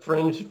 the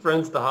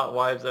friends to hot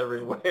wives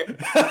everywhere.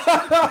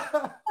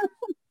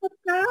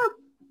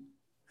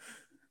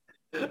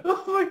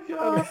 Oh my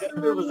god!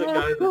 There was a guy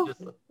that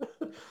just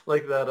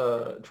like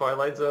that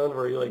Twilight Zone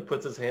where he like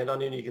puts his hand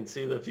on you and you can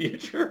see the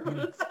future.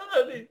 But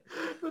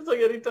it's like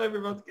anytime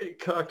you're about to get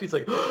cocked. He's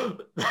like,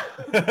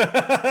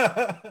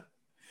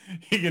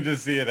 You can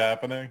just see it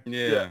happening.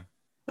 Yeah.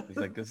 He's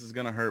like, this is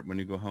gonna hurt when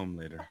you go home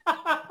later.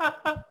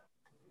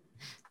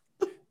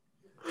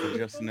 So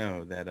just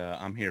know that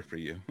I'm here for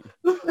you.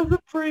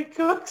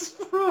 pre-cooks,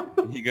 bro.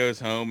 He goes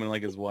home and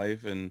like his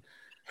wife and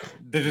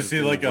They just see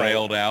is like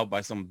railed out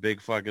by some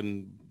big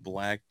fucking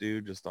black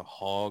dude, just a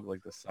hog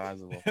like the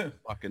size of a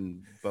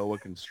fucking boa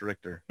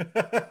constrictor.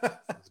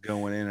 It's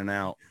going in and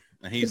out.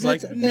 And he's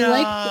like,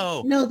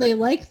 no. They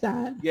like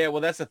that. Yeah,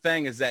 well, that's the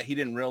thing is that he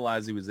didn't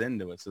realize he was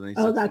into it. So then he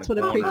Oh, sits in that's the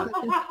what a corner.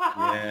 pre-cuck is.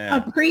 Yeah,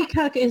 A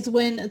pre-cuck is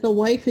when the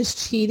wife is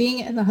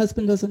cheating and the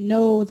husband doesn't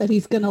know that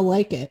he's gonna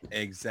like it.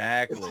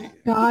 exactly.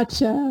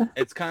 Gotcha.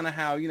 It's kind of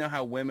how, you know,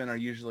 how women are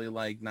usually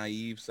like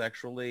naive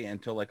sexually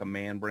until like a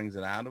man brings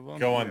it out of them.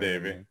 Go on, You know what I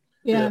Davey. mean?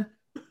 Yeah.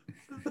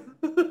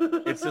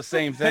 It's the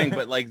same thing,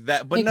 but like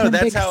that. But Make no, him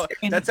that's big how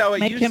screen. that's how it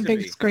Make used him to big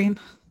be. screen.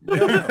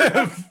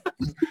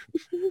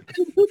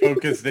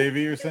 Focus,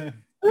 Davey, you're saying?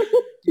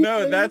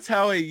 No, that's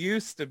how it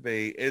used to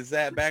be. Is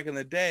that back in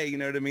the day? You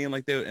know what I mean?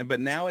 Like but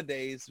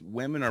nowadays,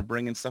 women are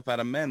bringing stuff out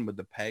of men with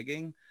the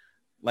pegging.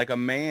 Like a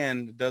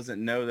man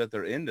doesn't know that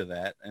they're into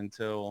that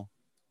until,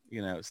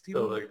 you know,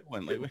 Stephen. So,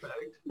 like,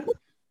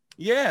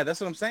 Yeah,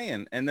 that's what I'm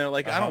saying. And they're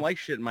like, I Uh-huh. don't like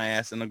shit in my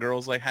ass. And the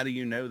girl's like, how do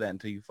you know that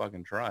until you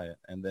fucking try it?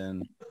 And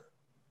then,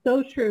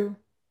 So true.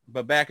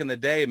 but back in the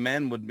day,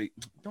 men would be,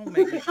 don't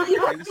make me,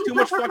 there's too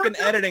much fucking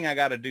editing I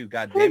got to do.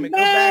 God damn it. Go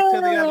back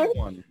to the other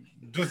one.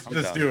 Just I'm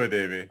just done. do it,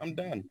 Davey. I'm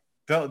done.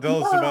 Tell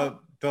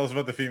us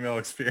about the female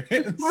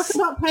experience. Talk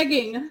about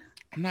pegging.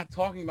 I'm not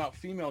talking about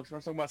female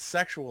experience. I'm talking about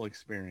sexual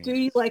experience. Do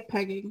you like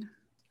pegging?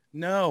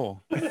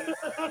 No.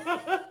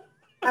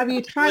 Have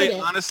you tried it?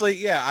 Honestly,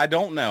 yeah, I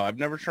don't know. I've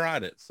never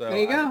tried it. So There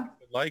you I go. don't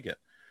like it.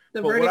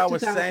 The But what verdict I is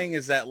was out. saying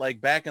is that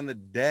like back in the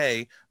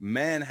day,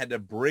 men had to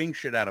bring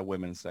shit out of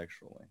women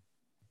sexually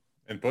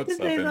And put Did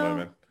stuff they, in though?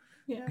 women.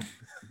 Yeah.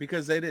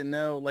 because they didn't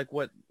know like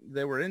what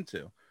they were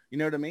into. You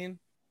know what I mean?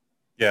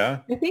 Yeah.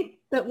 I think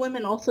that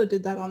women also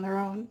did that on their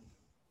own.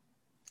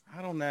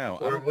 I don't know.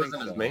 I Or don't it wasn't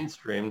think as so.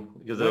 mainstream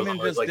because it was Women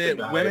always just like the did.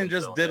 guy Women who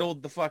just filmed it.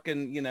 diddled the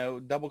fucking, you know,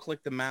 double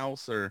click the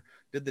mouse or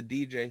did the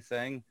DJ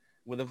thing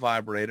with a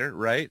vibrator,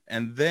 right?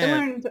 And I then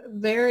learned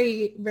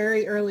very,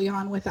 very early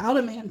on without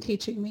a man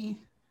teaching me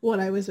what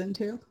I was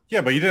into.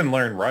 Yeah, but you didn't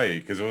learn right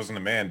because it wasn't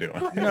a man doing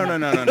it. no.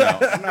 I'm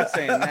not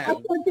saying that.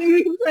 What do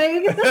you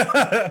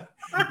say?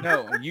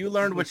 No, you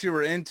learned what you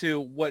were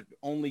into, what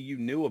only you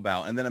knew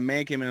about. And then a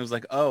man came in and was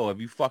like, oh, have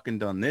you fucking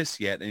done this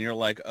yet? And you're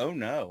like, oh,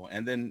 no.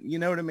 And then, you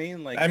know what I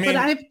mean? Like, I mean,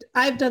 But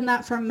I've done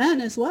that from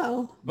men as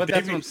well. but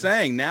that's what Davey- I'm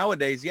saying.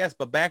 Nowadays, yes.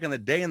 But back in the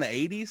day in the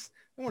 80s,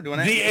 they weren't doing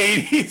that. the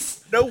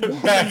 80s. No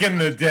Back in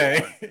the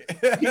day.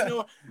 you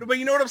know, but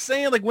you know what I'm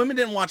saying? Like women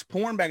didn't watch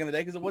porn back in the day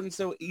because it wasn't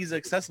so easy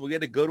accessible. You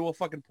had to go to a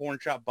fucking porn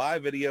shop, buy a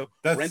video,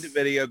 rent a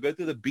video, go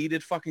through the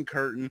beaded fucking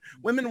curtain.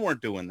 Women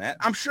weren't doing that.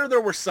 I'm sure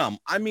there were some.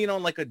 I mean,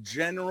 on like a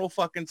general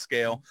fucking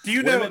scale. Do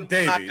you know, Women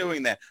were not Davey?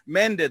 doing that.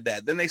 Men did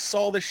that. Then they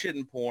saw this shit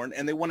in porn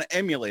and they want to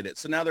emulate it.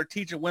 So now they're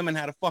teaching women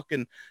how to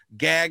fucking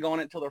gag on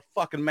it until their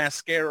fucking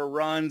mascara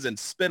runs and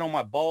spit on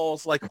my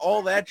balls, like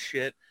all that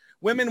shit.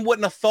 Women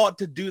wouldn't have thought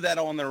to do that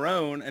on their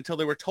own until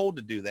they were told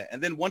to do that.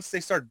 And then once they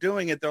start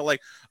doing it, they're like,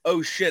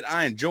 oh shit,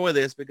 I enjoy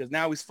this because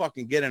now he's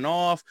fucking getting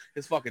off.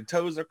 His fucking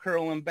toes are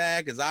curling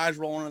back. His eyes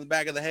rolling in the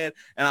back of the head.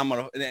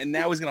 And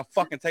now he's going to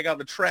fucking take out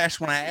the trash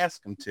when I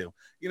ask him to.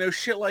 You know,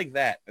 shit like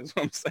that is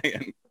what I'm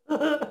saying.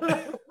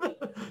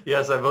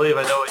 Yes, I believe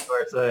I know what you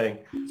are saying.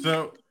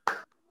 So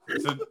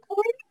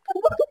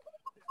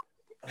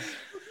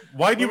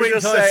why do you Let me wait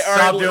just until I say, all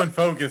stop right, doing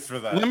focus for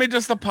that? Let me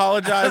just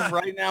apologize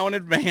right now in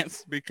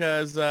advance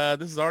because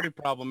this is already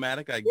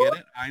problematic. I get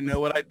it. I know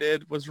what I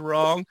did was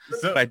wrong,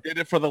 So- but I did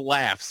it for the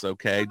laughs,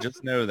 okay?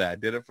 Just know that. I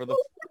did it for the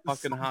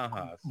fucking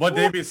ha-has. What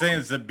Davey's saying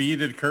is the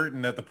beaded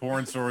curtain at the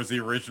porn store is the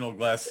original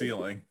glass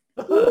ceiling.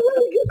 And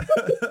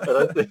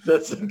I think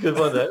that's a good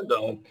one to end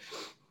on.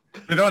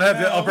 They don't have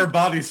the upper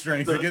body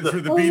strength to get through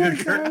the Oh my beaded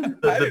God. curtain.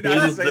 I The did not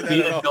beaded- say the that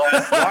beaded at all.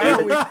 glass- Why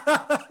are we,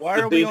 why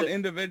The are we on beaded-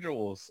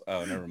 individuals?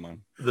 Oh, never mind.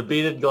 The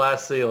beaded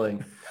glass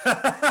ceiling.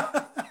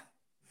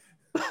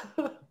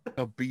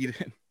 Oh, beat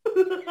it.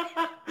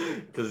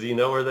 Because you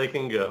know where they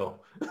can go.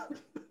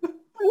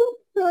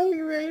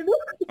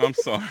 I'm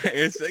sorry.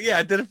 Yeah,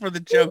 I did it for the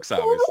jokes,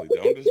 obviously.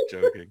 Though. I'm just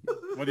joking.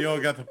 What do you all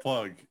got to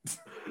plug?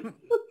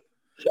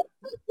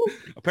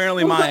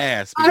 Apparently my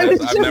ass I was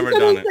because just I've never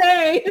gonna done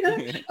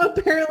it. say,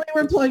 apparently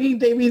we're plugging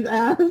Davey's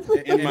ass.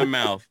 In my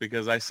mouth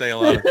because I say a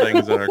lot of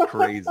things that are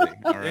crazy.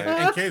 All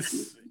right. In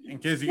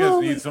case you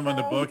guys need someone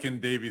to book in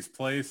Davey's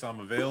place, I'm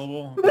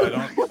available.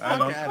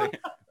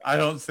 I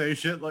don't say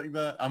shit like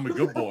that. I'm a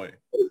good boy.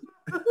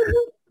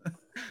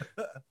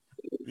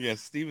 Yeah,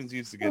 Steven's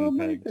used to Oh getting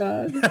my pegged.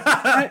 god.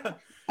 nice.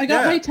 I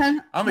got Yeah, my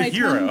 10 I'm a my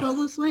hero. 10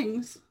 boneless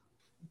wings.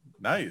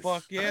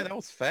 Fuck yeah, that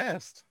was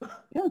fast.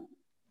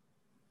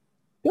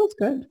 Feels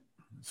good.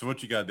 So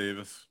what you got,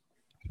 Davis?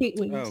 Hate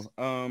wings.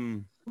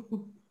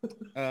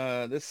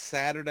 This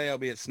Saturday I'll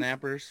be at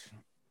Snappers.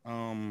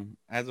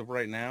 As of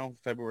right now,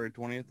 February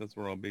 20th, that's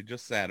where I'll be.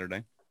 Just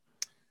Saturday.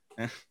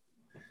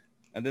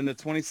 And then the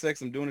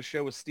 26th, I'm doing a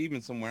show with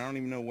Steven somewhere. I don't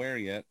even know where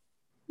yet.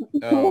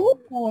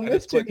 Oh, I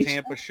just put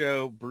Tampa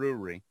Show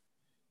Brewery.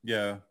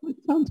 yeah. That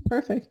sounds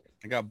perfect.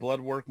 I got Blood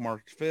Work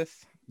March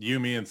 5th. You,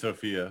 me, and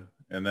Sophia,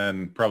 and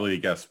then probably a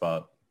guest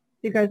spot.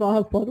 You guys all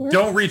have blood work?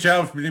 Don't reach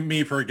out to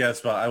me for a guest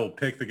spot. I will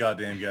pick the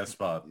goddamn guest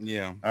spot.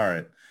 Yeah. All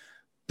right.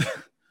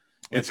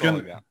 That's all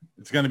I got.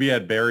 It's gonna be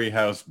at Berry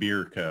House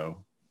Beer Co.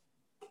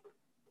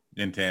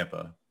 in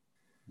Tampa,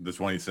 the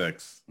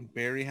 26th.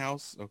 Berry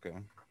House? Okay.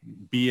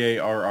 Barrie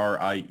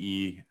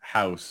House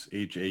Haus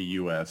Like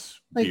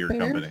Beer bear?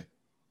 Company.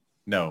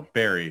 No,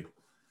 Berry.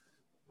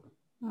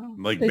 Oh,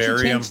 Like they should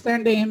barium. change their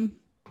name.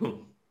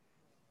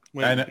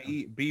 I know.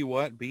 Wait, B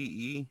what?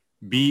 B-E?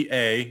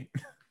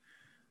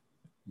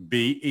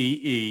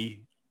 BABEE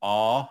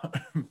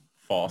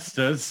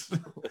Foster's.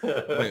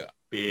 Wait,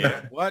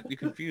 Beer. what? You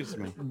confused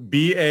me.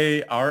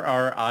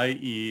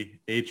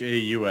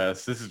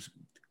 BARRIEHAUS. This is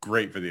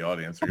great for the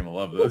audience. They're gonna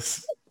love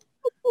this.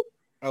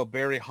 Oh,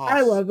 Barry Hoss.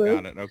 I love it.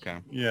 Got it. Okay.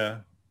 Yeah.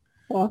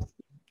 Oh,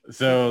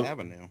 So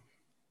Avenue.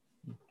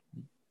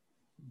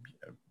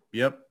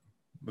 yep.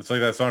 It's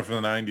like that song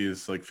from the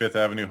 90s, like Fifth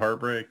Avenue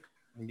Heartbreak.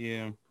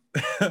 Yeah.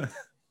 Is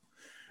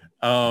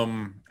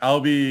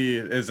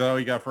that all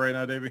you got for right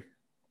now, Davey?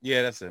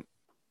 Yeah, that's it.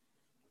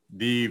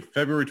 The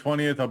February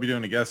 20th, I'll be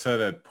doing a guest set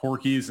at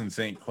Porky's in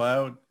St.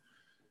 Cloud.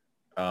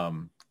 It's a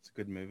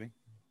good movie.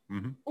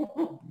 Mhm.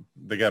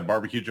 They got a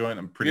barbecue joint.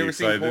 I'm pretty You ever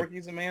excited. seen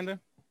Porky's, Amanda?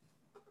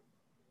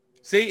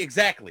 See,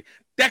 exactly.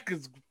 That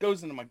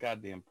goes into my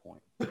goddamn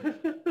point.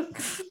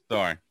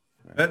 Sorry.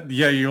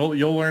 Yeah,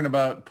 you'll learn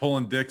about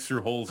pulling dicks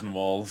through holes in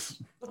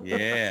walls.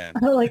 Yeah. I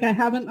feel like I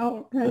haven't.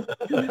 Oh, okay.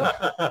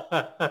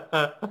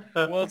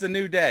 Well, it's a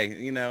new day.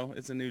 You know,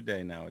 it's a new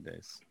day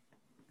nowadays.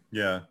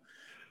 Yeah.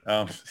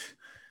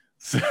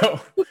 So,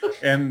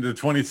 and the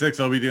 26th,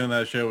 I'll be doing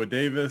that show with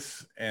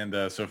Davis and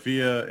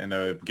Sophia and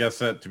a guest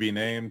set to be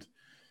named.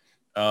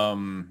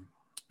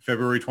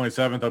 February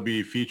 27th, I'll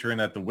be featuring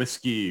at the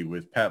Whiskey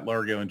with Pat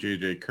Largo and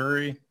JJ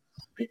Curry.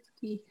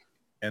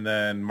 And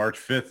then March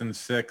 5th and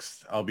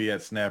 6th, I'll be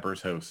at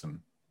Snappers hosting.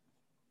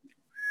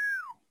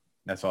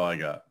 That's all I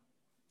got.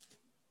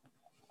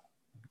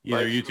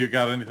 Either you two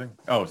got anything?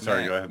 Oh,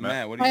 sorry. Go ahead, Matt.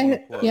 Matt, what do you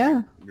want to plug?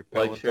 Yeah. Your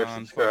Like, share,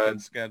 Peloton subscribe. fucking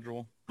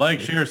schedule. Like,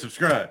 share,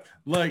 subscribe.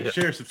 Like, Yeah.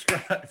 share,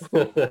 subscribe.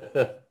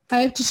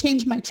 I have to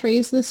change my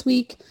trays this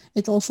week.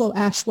 It's also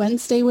Ash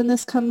Wednesday when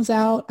this comes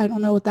out. I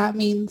don't know what that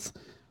means.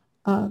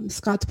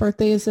 Scott's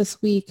birthday is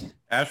this week.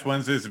 Ash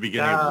Wednesday is the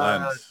beginning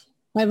of Lent.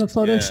 I have a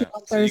photo Yeah. shoot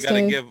on So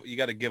Thursday. you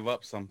gotta give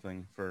up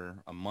something for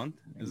a month.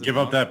 Is it Give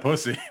a up month? that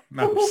pussy.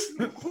 No.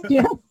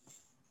 Yeah.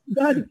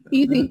 Done.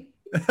 Easy.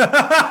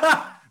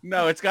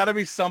 No, it's got to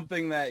be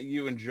something that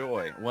you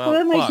enjoy. Well,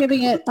 What am I fuck.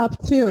 giving it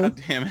up to? God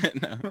damn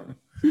it! No,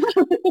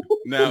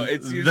 no,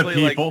 it's The usually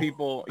people. like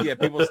people. Yeah,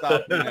 people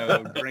stop,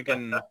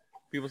 drinking.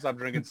 People stop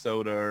drinking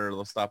soda, or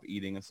they'll stop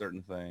eating a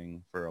certain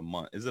thing for a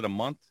month. Is it a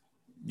month?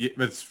 Yeah,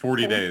 it's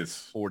 40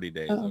 days. 40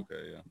 days. Oh.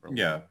 Okay, yeah. for a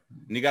Yeah. month.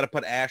 And you got to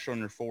put ash on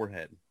your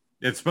forehead.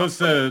 It's supposed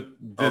to,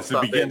 I'll it's the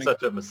stop being beginning.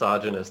 such a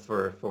misogynist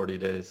for 40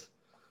 days.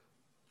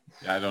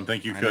 I don't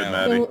think you I could, know.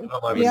 Maddie. I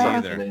don't like Yeah.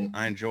 misogyny.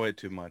 I enjoy it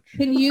too much.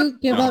 Can you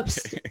give No, up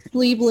okay.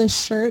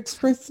 sleeveless shirts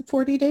for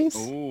 40 days?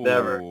 Ooh,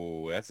 Never.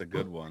 that's a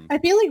good one. I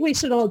feel like we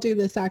should all do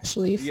this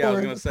actually. Yeah, I was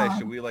for gonna the say, pod.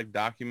 should we like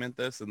document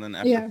this and then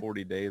after Yeah.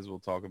 40 days we'll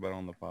talk about it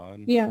on the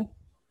pod? Yeah.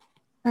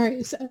 All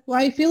right. So, well,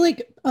 I feel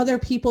like other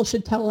people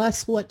should tell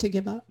us what to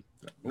give up.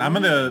 I'm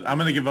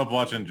gonna give up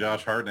watching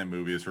Josh Hartnett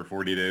movies for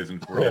 40 days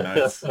and 40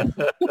 nights.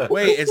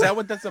 Wait, is that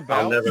what that's I'll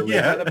about? never Is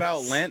Yeah. that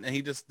about Lent and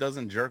he just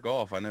doesn't jerk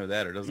off? I know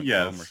that, or doesn't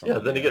Yes. come or something.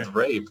 Yeah, then he gets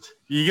raped.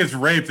 He gets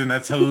raped and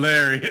that's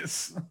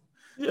hilarious.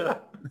 Yeah.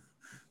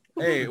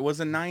 Hey, it was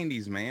the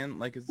 90s, man.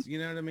 Like, it's, you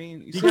know what I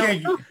mean? You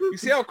can't, You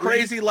see how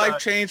crazy life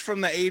changed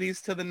from the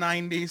 80s to the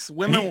 90s?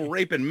 Women were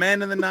raping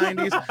men in the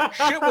 90s.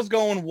 Shit was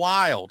going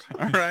wild,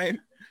 all right?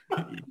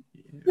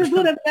 This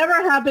would have never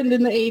happened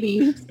in the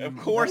 80s. Of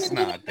course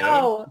not, dude.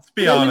 No. let's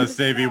be honest,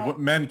 Davey,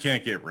 men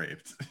can't get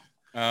raped.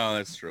 Oh,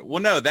 that's true.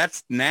 Well, no,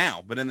 that's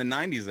now, but in the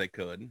 90s they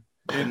could.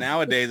 And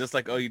nowadays it's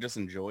like, oh, you just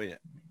enjoy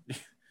it.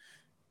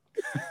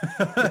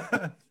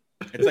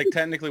 It's like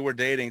technically we're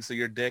dating, so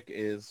your dick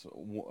is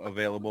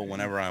available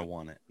whenever I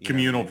want it. You know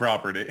Communal what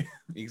property. I mean?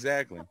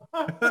 Exactly.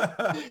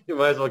 You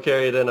might as well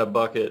carry it in a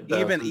bucket. down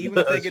Even to if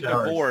they the get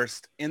showers.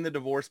 divorced, in the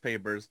divorce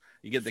papers,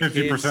 you get the 50%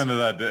 kids. of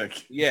that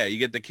dick. Yeah, you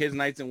get the kids'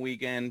 nights and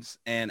weekends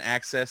and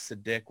access to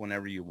dick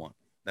whenever you want.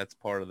 That's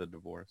part of the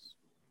divorce.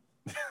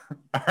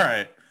 All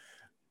right.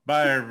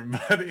 Bye,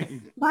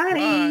 everybody. Bye.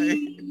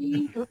 Bye.